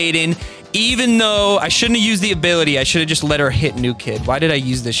shield maiden, even though I shouldn't have used the ability, I should have just let her hit New Kid. Why did I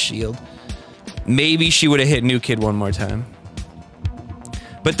use this shield? Maybe she would have hit New Kid one more time.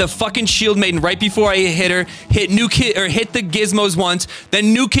 But the fucking shield maiden right before I hit her, hit New Kid or hit the gizmos once,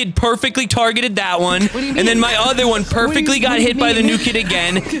 then New Kid perfectly targeted that one, and then my other one perfectly got hit by the New Kid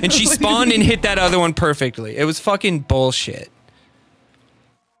again, and she spawned and hit that other one perfectly. It was fucking bullshit.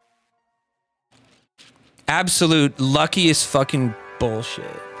 Absolute luckiest fucking bullshit.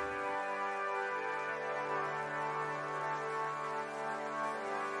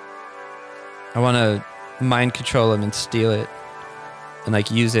 I want to mind control him and steal it. And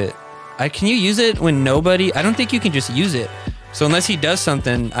like use it Can you use it when nobody? I don't think you can just use it. So unless he does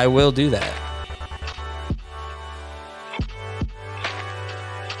something, I will do that.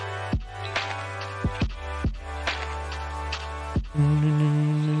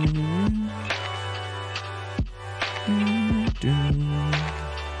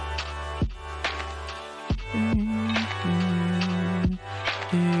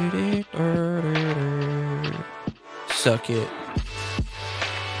 Suck it.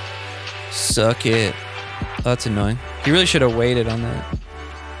 Suck it. Oh, that's annoying. He really should have waited on that.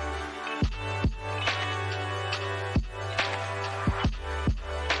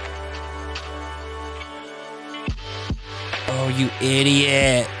 Oh, you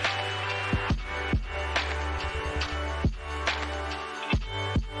idiot.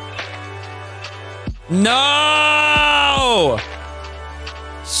 No!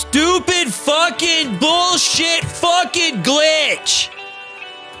 Stupid fucking bullshit fucking glitch!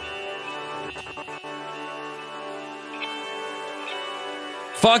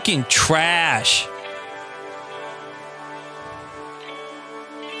 Fucking trash.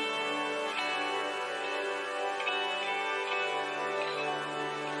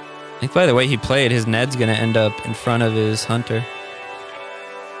 I think by the way he played, his Ned's gonna end up in front of his Hunter.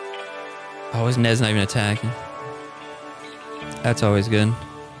 Oh, his Ned's not even attacking. That's always good.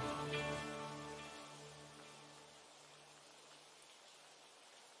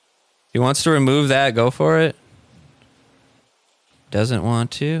 He wants to remove that, go for it. Doesn't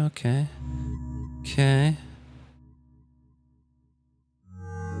want to, okay. Okay.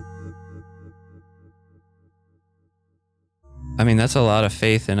 I mean, that's a lot of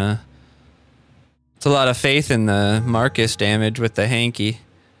faith in a... It's a lot of faith in the Marcus damage with the Hankey.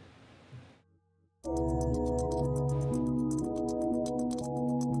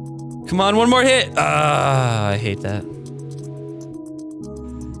 Come on, one more hit! Ah, I hate that.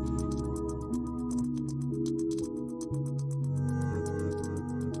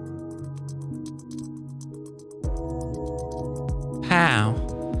 Pow.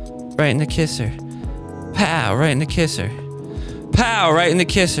 Right in the kisser. Pow, right in the kisser. Pow, right in the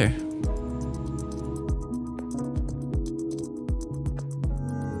kisser.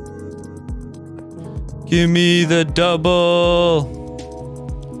 Give me the double.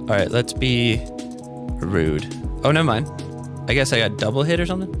 All right, let's be rude. Oh, never mind. I guess I got double hit or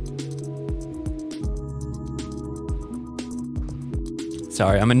something.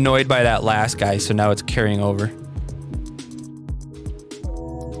 Sorry, I'm annoyed by that last guy, so now it's carrying over.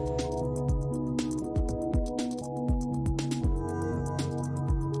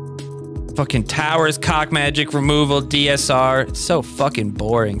 Fucking towers, cock magic, removal, DSR. It's so fucking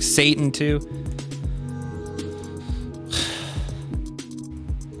boring. Satan too.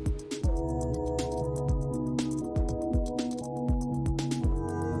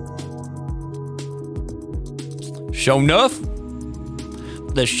 Shonuff?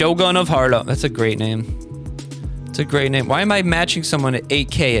 The Shogun of Harlem. That's a great name. It's a great name. Why am I matching someone at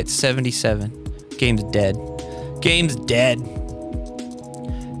 8K at 77? Game's dead. Game's dead.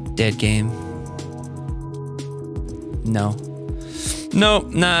 Dead game. No. Nope,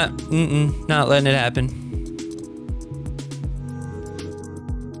 not letting it happen.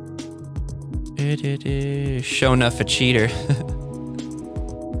 Shonuff a cheater.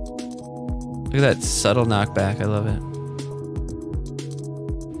 Look at that subtle knockback. I love it.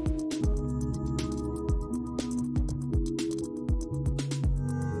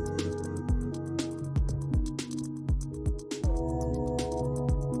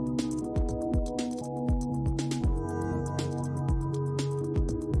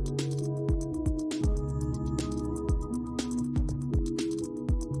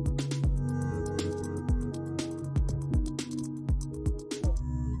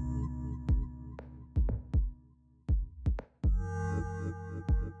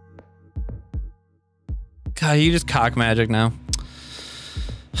 God, you just cock magic now.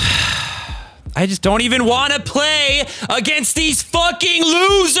 I just don't even want to play against these fucking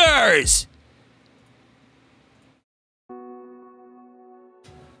losers!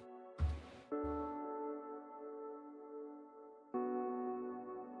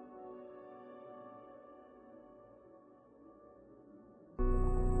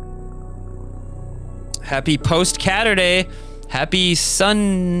 Happy post-Catterday. Happy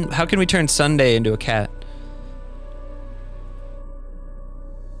sun... How can we turn Sunday into a cat?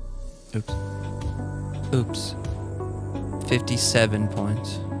 Oops. Oops. 57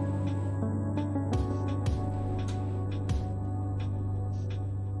 points.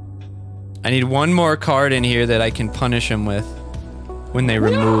 I need one more card in here that I can punish him with when they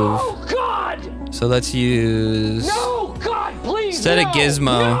remove. No, God! So let's use... No, God, please, instead of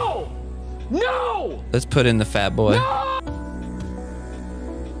Gizmo. No! No! Let's put in the fat boy.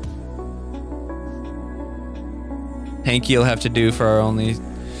 Hankey will have to do for our only...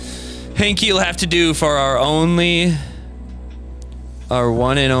 Hankey will have to do for our only... Our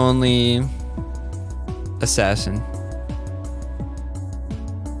one and only... assassin.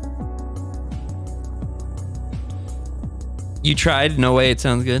 You tried? No way, it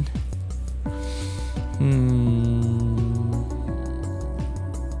sounds good.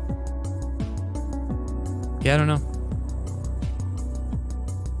 Yeah, I don't know.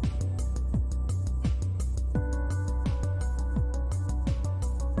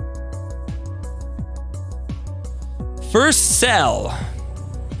 First cell.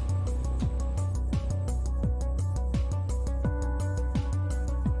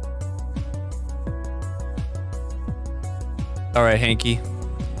 All right, Hankey.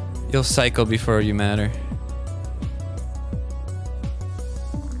 You'll cycle before you matter.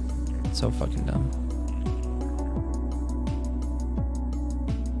 So fucking dumb.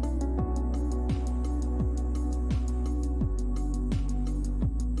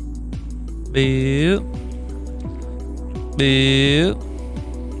 Boop. Boop.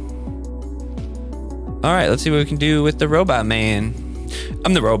 All right, let's see what we can do with the robot man.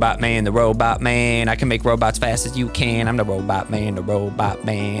 I'm the robot man, the robot man. I can make robots fast as you can. I'm the robot man, the robot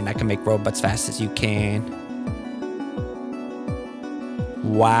man. I can make robots fast as you can.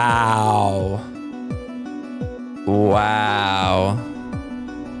 Wow. Wow.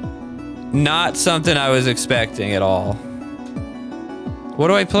 Not something I was expecting at all. What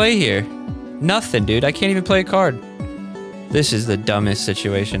do I play here? Nothing, dude. I can't even play a card. This is the dumbest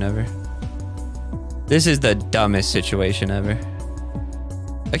situation ever. This is the dumbest situation ever.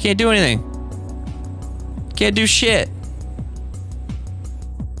 I can't do anything. Can't do shit.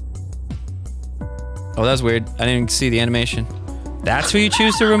 Oh, that's weird. I didn't even see the animation. That's who you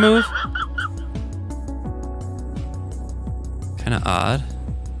choose to remove? Kind of odd.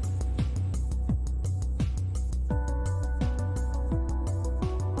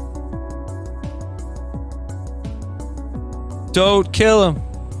 Don't kill him.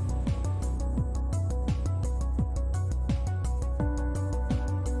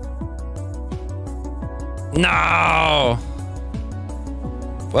 No.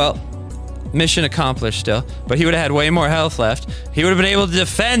 Well, mission accomplished still, but he would have had way more health left. He would have been able to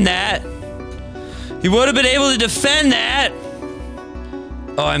defend that. He would have been able to defend that.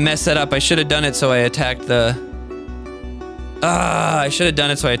 Oh, I messed that up. I should have done it so I attacked the... I should have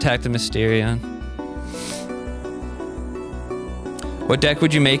done it so I attacked the Mysterion. What deck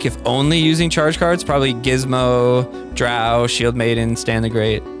would you make if only using charge cards? Probably Gizmo, Drow, Shield Maiden, Stan the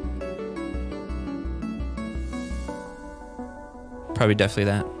Great. Probably definitely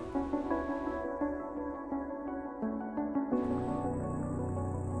that.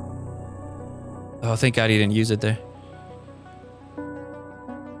 Oh, thank God he didn't use it there.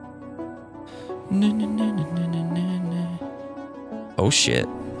 Oh shit.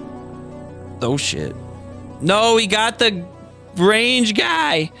 Oh shit. No, he got the range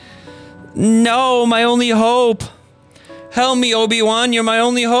guy. No, my only hope. Help me, Obi-Wan, you're my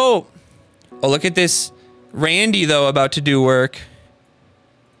only hope. Oh, look at this Randy, though, about to do work.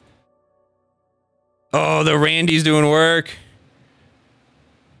 Oh, the Randy's doing work.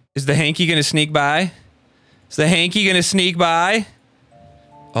 Is the Hankey gonna sneak by? Is the Hankey gonna sneak by?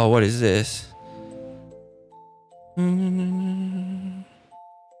 Oh, what is this?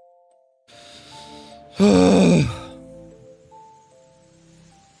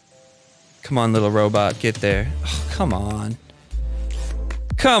 Come on, little robot, get there. Oh, come on.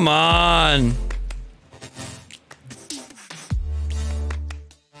 Come on.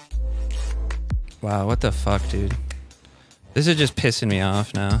 Wow, what the fuck, dude? This is just pissing me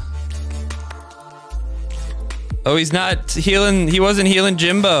off now. Oh, he's not healing. He wasn't healing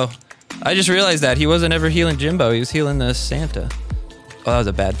Jimbo. I just realized that. He wasn't ever healing Jimbo. He was healing the Santa. Oh, that was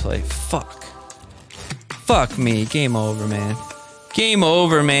a bad play. Fuck. Fuck me. Game over, man. Game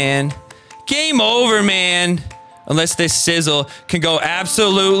over, man. Game over, man. Unless this sizzle can go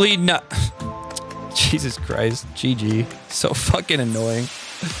absolutely nut. Jesus Christ. GG. So fucking annoying.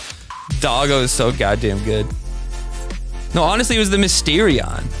 Doggo is so goddamn good. No, honestly, it was the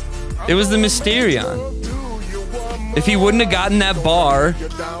Mysterion. It was the Mysterion. If he wouldn't have gotten that bar,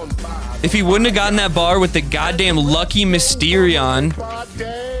 if he wouldn't have gotten that bar with the goddamn lucky Mysterion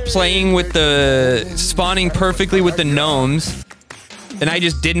playing with the, spawning perfectly with the gnomes, and I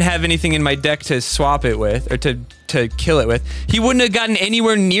just didn't have anything in my deck to swap it with, or to kill it with, he wouldn't have gotten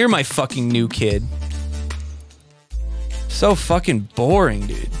anywhere near my fucking new kid. So fucking boring,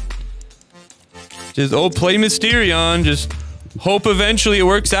 dude. Just, oh, play Mysterion, just Hope eventually it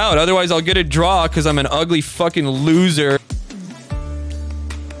works out. Otherwise, I'll get a draw because I'm an ugly fucking loser.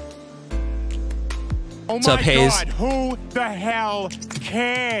 Oh What's up, my Hayes? God, who the hell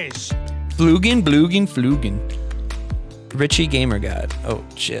cares? Flugen. Richie Gamer God. Oh,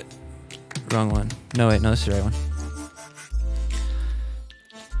 shit. Wrong one. No, wait. No, this is the right one.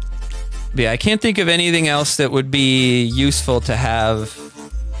 But yeah, I can't think of anything else that would be useful to have,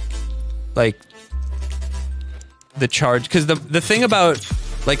 like, the charge. Because the thing about,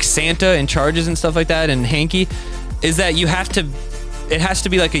 like, Santa and charges and stuff like that and Hankey is that you have to... It has to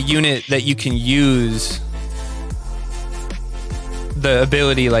be like a unit that you can use the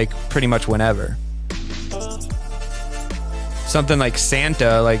ability like pretty much whenever. Something like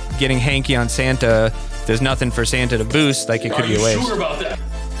Santa, like getting Hankey on Santa, if there's nothing for Santa to boost, like it could be a waste. Sure about that?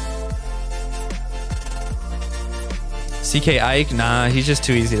 CK Ike? Nah, he's just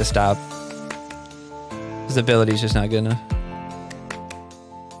too easy to stop. His ability's just not good enough.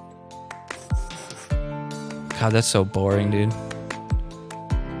 God, that's so boring, dude.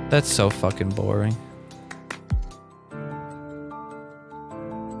 That's so fucking boring.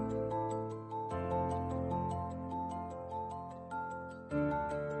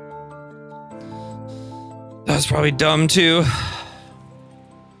 That was probably dumb too.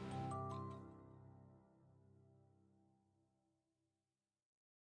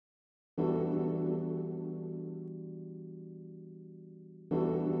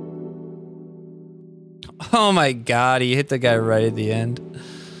 Oh my God, he hit the guy right at the end.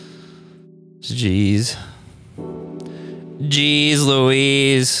 Jeez. Jeez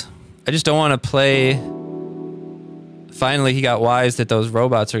Louise. I just don't want to play. Finally, he got wise that those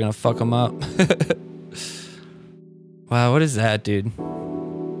robots are going to fuck him up. Wow, what is that, dude?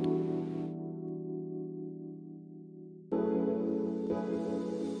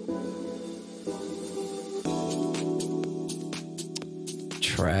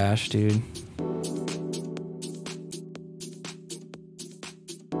 Trash, dude.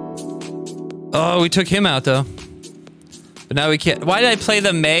 Oh, we took him out, though. But now we can't. Why did I play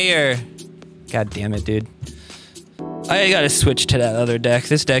the mayor? God damn it, dude. I gotta switch to that other deck.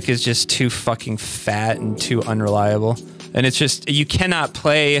 This deck is just too fucking fat and too unreliable. And it's just, you cannot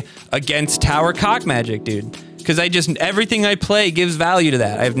play against Tower Cock Magic, dude. Because everything I play gives value to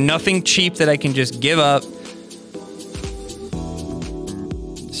that. I have nothing cheap that I can just give up.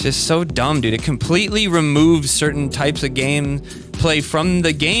 It's just so dumb, dude. It completely removes certain types of play from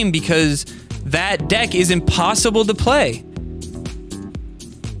the game because that deck is impossible to play.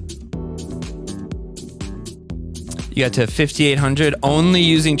 You got to 5,800 only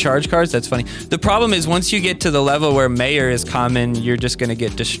using charge cards? That's funny. The problem is once you get to the level where Mayor is common, you're just going to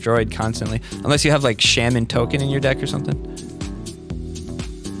get destroyed constantly. Unless you have like Shaman Token in your deck or something.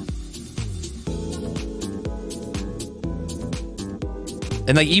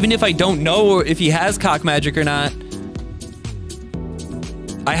 And like even if I don't know if he has Cock Magic or not,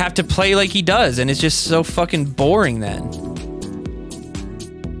 I have to play like he does, and it's just so fucking boring then.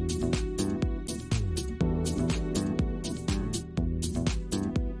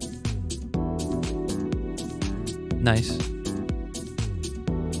 Nice.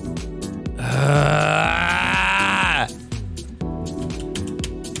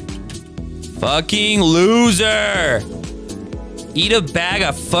 Fucking loser! Eat a bag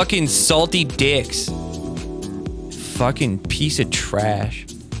of fucking salty dicks. Fucking piece of trash.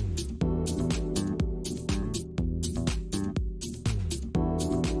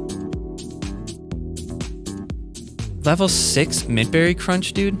 Level 6 Mintberry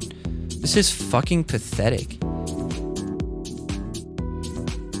Crunch, dude? This is fucking pathetic.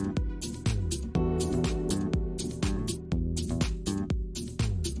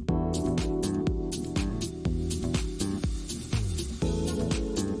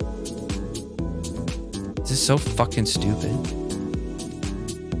 This is so fucking stupid.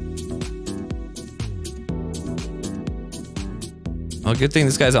 Well, good thing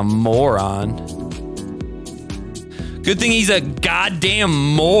this guy's a moron. Good thing he's a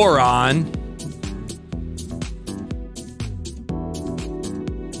goddamn moron.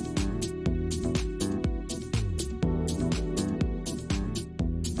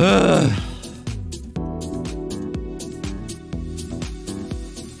 Ugh.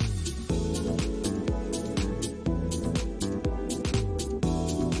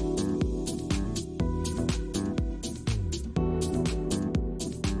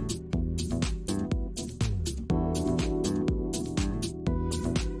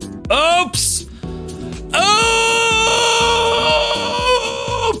 Oops!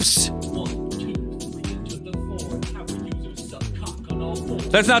 Oops!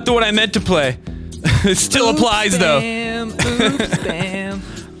 That's not the one I meant to play. It still applies though. spam.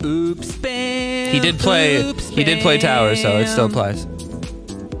 Oops, spam. He did play tower, so it still applies.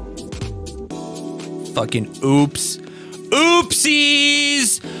 Fucking oops.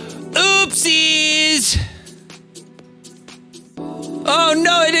 Oopsies! Oopsies! Oh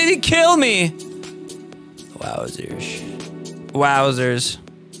no, it didn't kill me! Wowzers. Wowzers.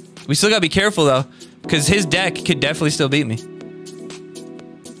 We still gotta be careful though, because his deck could definitely still beat me.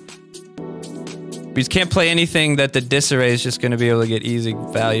 We just can't play anything that the disarray is just gonna be able to get easy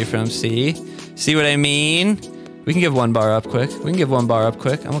value from. See? See what I mean? We can give 1 bar up quick. We can give 1 bar up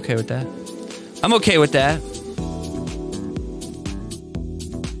quick. I'm okay with that. I'm okay with that.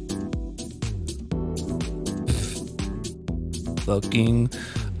 Fucking,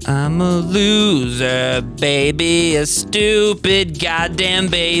 I'm a loser, baby, a stupid goddamn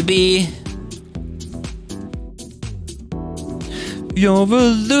baby. You're a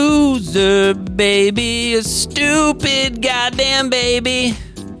loser, baby, a stupid goddamn baby.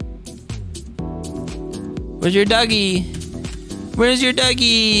 Where's your Dougie? Where's your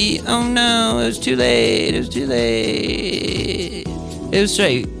Dougie? Oh no, it was too late, it was too late. It was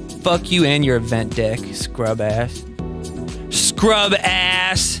straight. Fuck you and your event deck, scrub ass. Scrub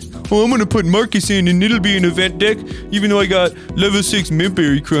ass. Oh, I'm gonna put Marcus in and it'll be an event deck, even though I got level 6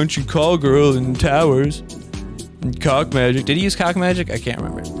 Mintberry Crunch and Call Girl and Towers. And Cock Magic. Did he use Cock Magic? I can't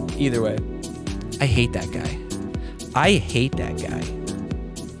remember. Either way. I hate that guy. I hate that guy.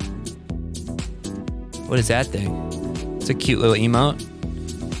 What is that thing? It's a cute little emote.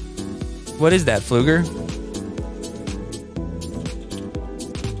 What is that, Fluger?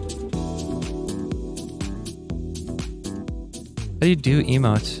 How do you do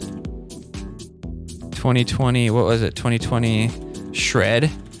emotes? 2020, what was it? 2020 shred.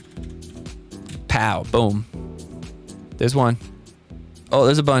 Pow, boom. There's one. Oh,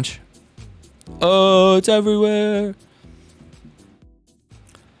 there's a bunch. Oh, it's everywhere.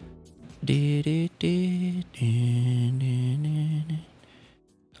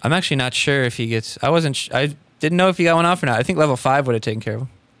 I'm actually not sure if he gets, I didn't know if he got one off or not. I think level 5 would have taken care of him.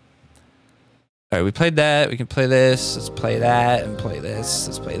 All right, we played that. We can play this. Let's play that and play this.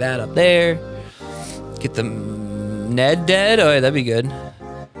 Let's play that up there. Get the Ned dead. Oh, yeah, that'd be good.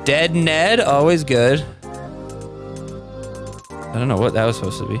 Dead Ned, always good. I don't know what that was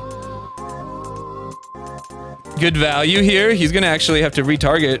supposed to be. Good value here. He's gonna actually have to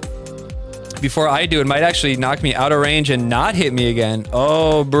retarget before I do. It might actually knock me out of range and not hit me again.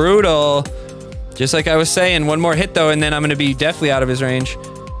 Oh, brutal. Just like I was saying, one more hit though, and then I'm gonna be definitely out of his range.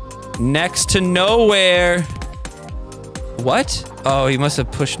 Next to nowhere. What? Oh, he must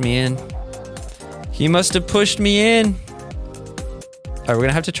have pushed me in. He must have pushed me in. All right, we're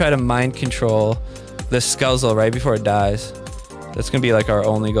gonna have to try to mind control the Scuzzle right before it dies. That's gonna be like our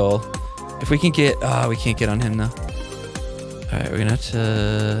only goal. If we can get, oh, we can't get on him though. All right, we're gonna have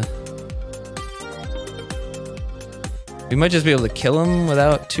to. We might just be able to kill him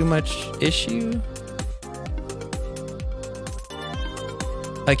without too much issue.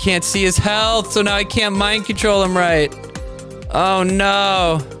 I can't see his health, so now I can't mind control him right. Oh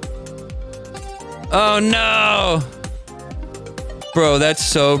no. Oh no. Bro, that's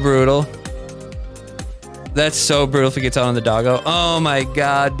so brutal. That's so brutal if he gets out on the doggo. Oh my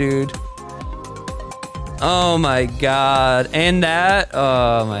god, dude. Oh my god. And that,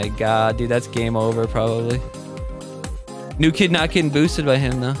 oh my god, dude, that's game over probably. New kid not getting boosted by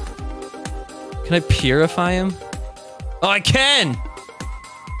him though. Can I purify him? Oh, I can!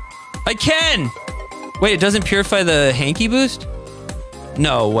 I can! Wait, it doesn't purify the Hankey boost?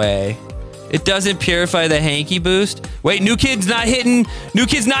 No way. It doesn't purify the Hankey boost? Wait, new kid's not hitting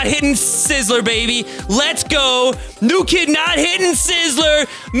Sizzler, baby. Let's go. New kid not hitting Sizzler.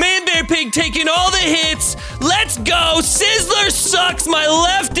 Man Bear Pig taking all the hits. Let's go. Sizzler sucks my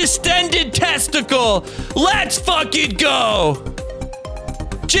left distended testicle. Let's fucking go.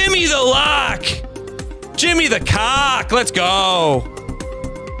 Jimmy the lock. Jimmy the cock. Let's go.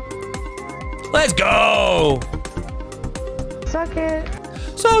 Let's go. Suck it.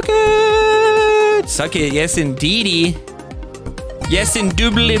 Suck it! Suck it, yes indeedy. Yes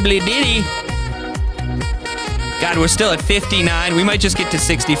indubitably diddy. God, we're still at 59. We might just get to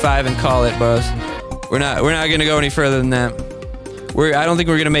 65 and call it, bros. We're not gonna go any further than that. I don't think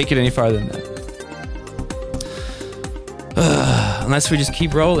we're gonna make it any farther than that. Unless we just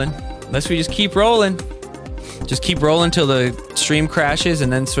keep rolling. Unless we just keep rolling. Just keep rolling till the stream crashes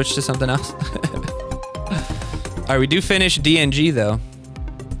and then switch to something else. Alright, we do finish DNG though.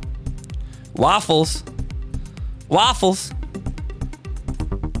 Waffles. Waffles.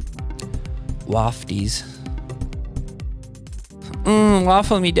 Wafties.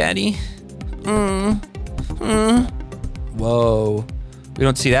 Waffle me, daddy. Whoa. We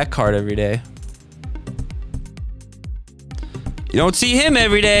don't see that card every day. You don't see him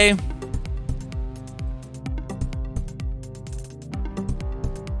every day.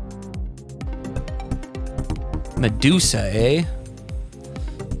 Medusa, eh?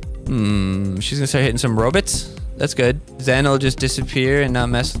 She's gonna start hitting some robots. That's good. Zen will just disappear and not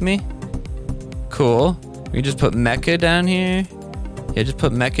mess with me. Cool. We can just put Mecha down here. Yeah, just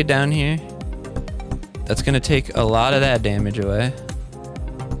put Mecha down here. That's gonna take a lot of that damage away.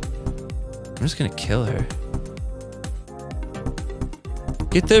 I'm just gonna kill her.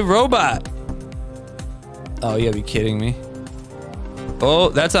 Get the robot! Oh, you gotta be kidding me. Oh,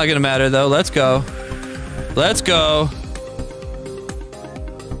 that's not gonna matter though. Let's go. Let's go.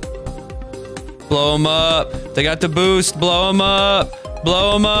 Blow him up. They got the boost. Blow him up.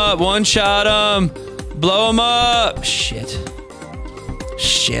 Blow him up. One shot him. Blow him up. Shit.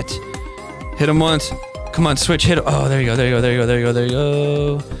 Shit. Hit him once. Come on, switch. Hit him. Oh, there you go. There you go. There you go. There you go. There you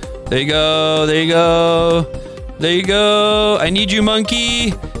go. There you go. There you go. There you go. I need you,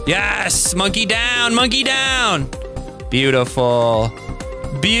 monkey. Yes. Monkey down. Monkey down. Beautiful.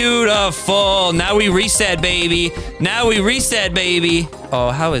 Beautiful. Now we reset, baby. Now we reset, baby. Oh,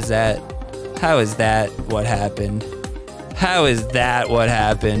 how is that? How is that what happened? How is that what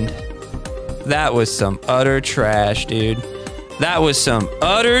happened? That was some utter trash, dude. That was some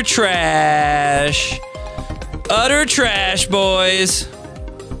utter trash. Utter trash, boys.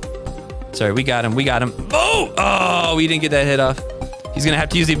 Sorry, we got him. We got him. Oh! Oh, we didn't get that hit off. He's gonna have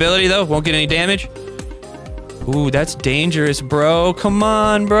to use the ability, though. Won't get any damage. Ooh, that's dangerous, bro. Come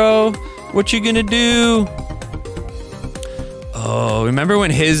on, bro. What you gonna do? Oh, remember when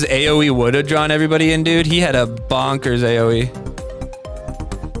his AoE would have drawn everybody in, dude? He had a bonkers AoE.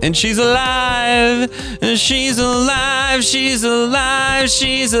 And she's alive. And she's alive. She's alive.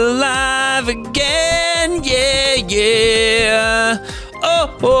 She's alive again. Yeah, yeah.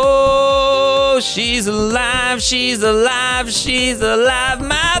 Oh, oh, she's alive. She's alive. She's alive,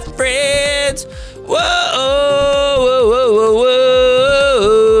 my friends. Whoa, whoa, whoa, whoa, whoa.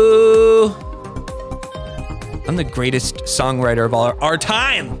 I'm the greatest songwriter of all our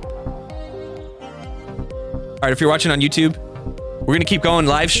time. All right, if you're watching on YouTube, we're gonna keep going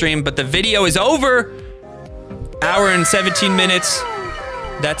live stream, but the video is over. Hour and 17 minutes.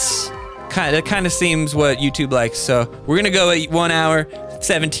 That kind of seems what YouTube likes. So we're gonna go at 1 hour,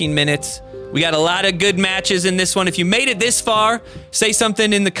 17 minutes. We got a lot of good matches in this one. If you made it this far, say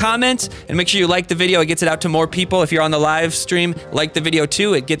something in the comments and make sure you like the video. It gets it out to more people. If you're on the live stream, like the video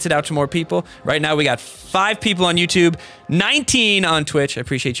too. It gets it out to more people. Right now we got 5 people on YouTube, 19 on Twitch. I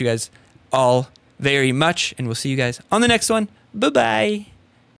appreciate you guys all very much, and we'll see you guys on the next one. Bye-bye.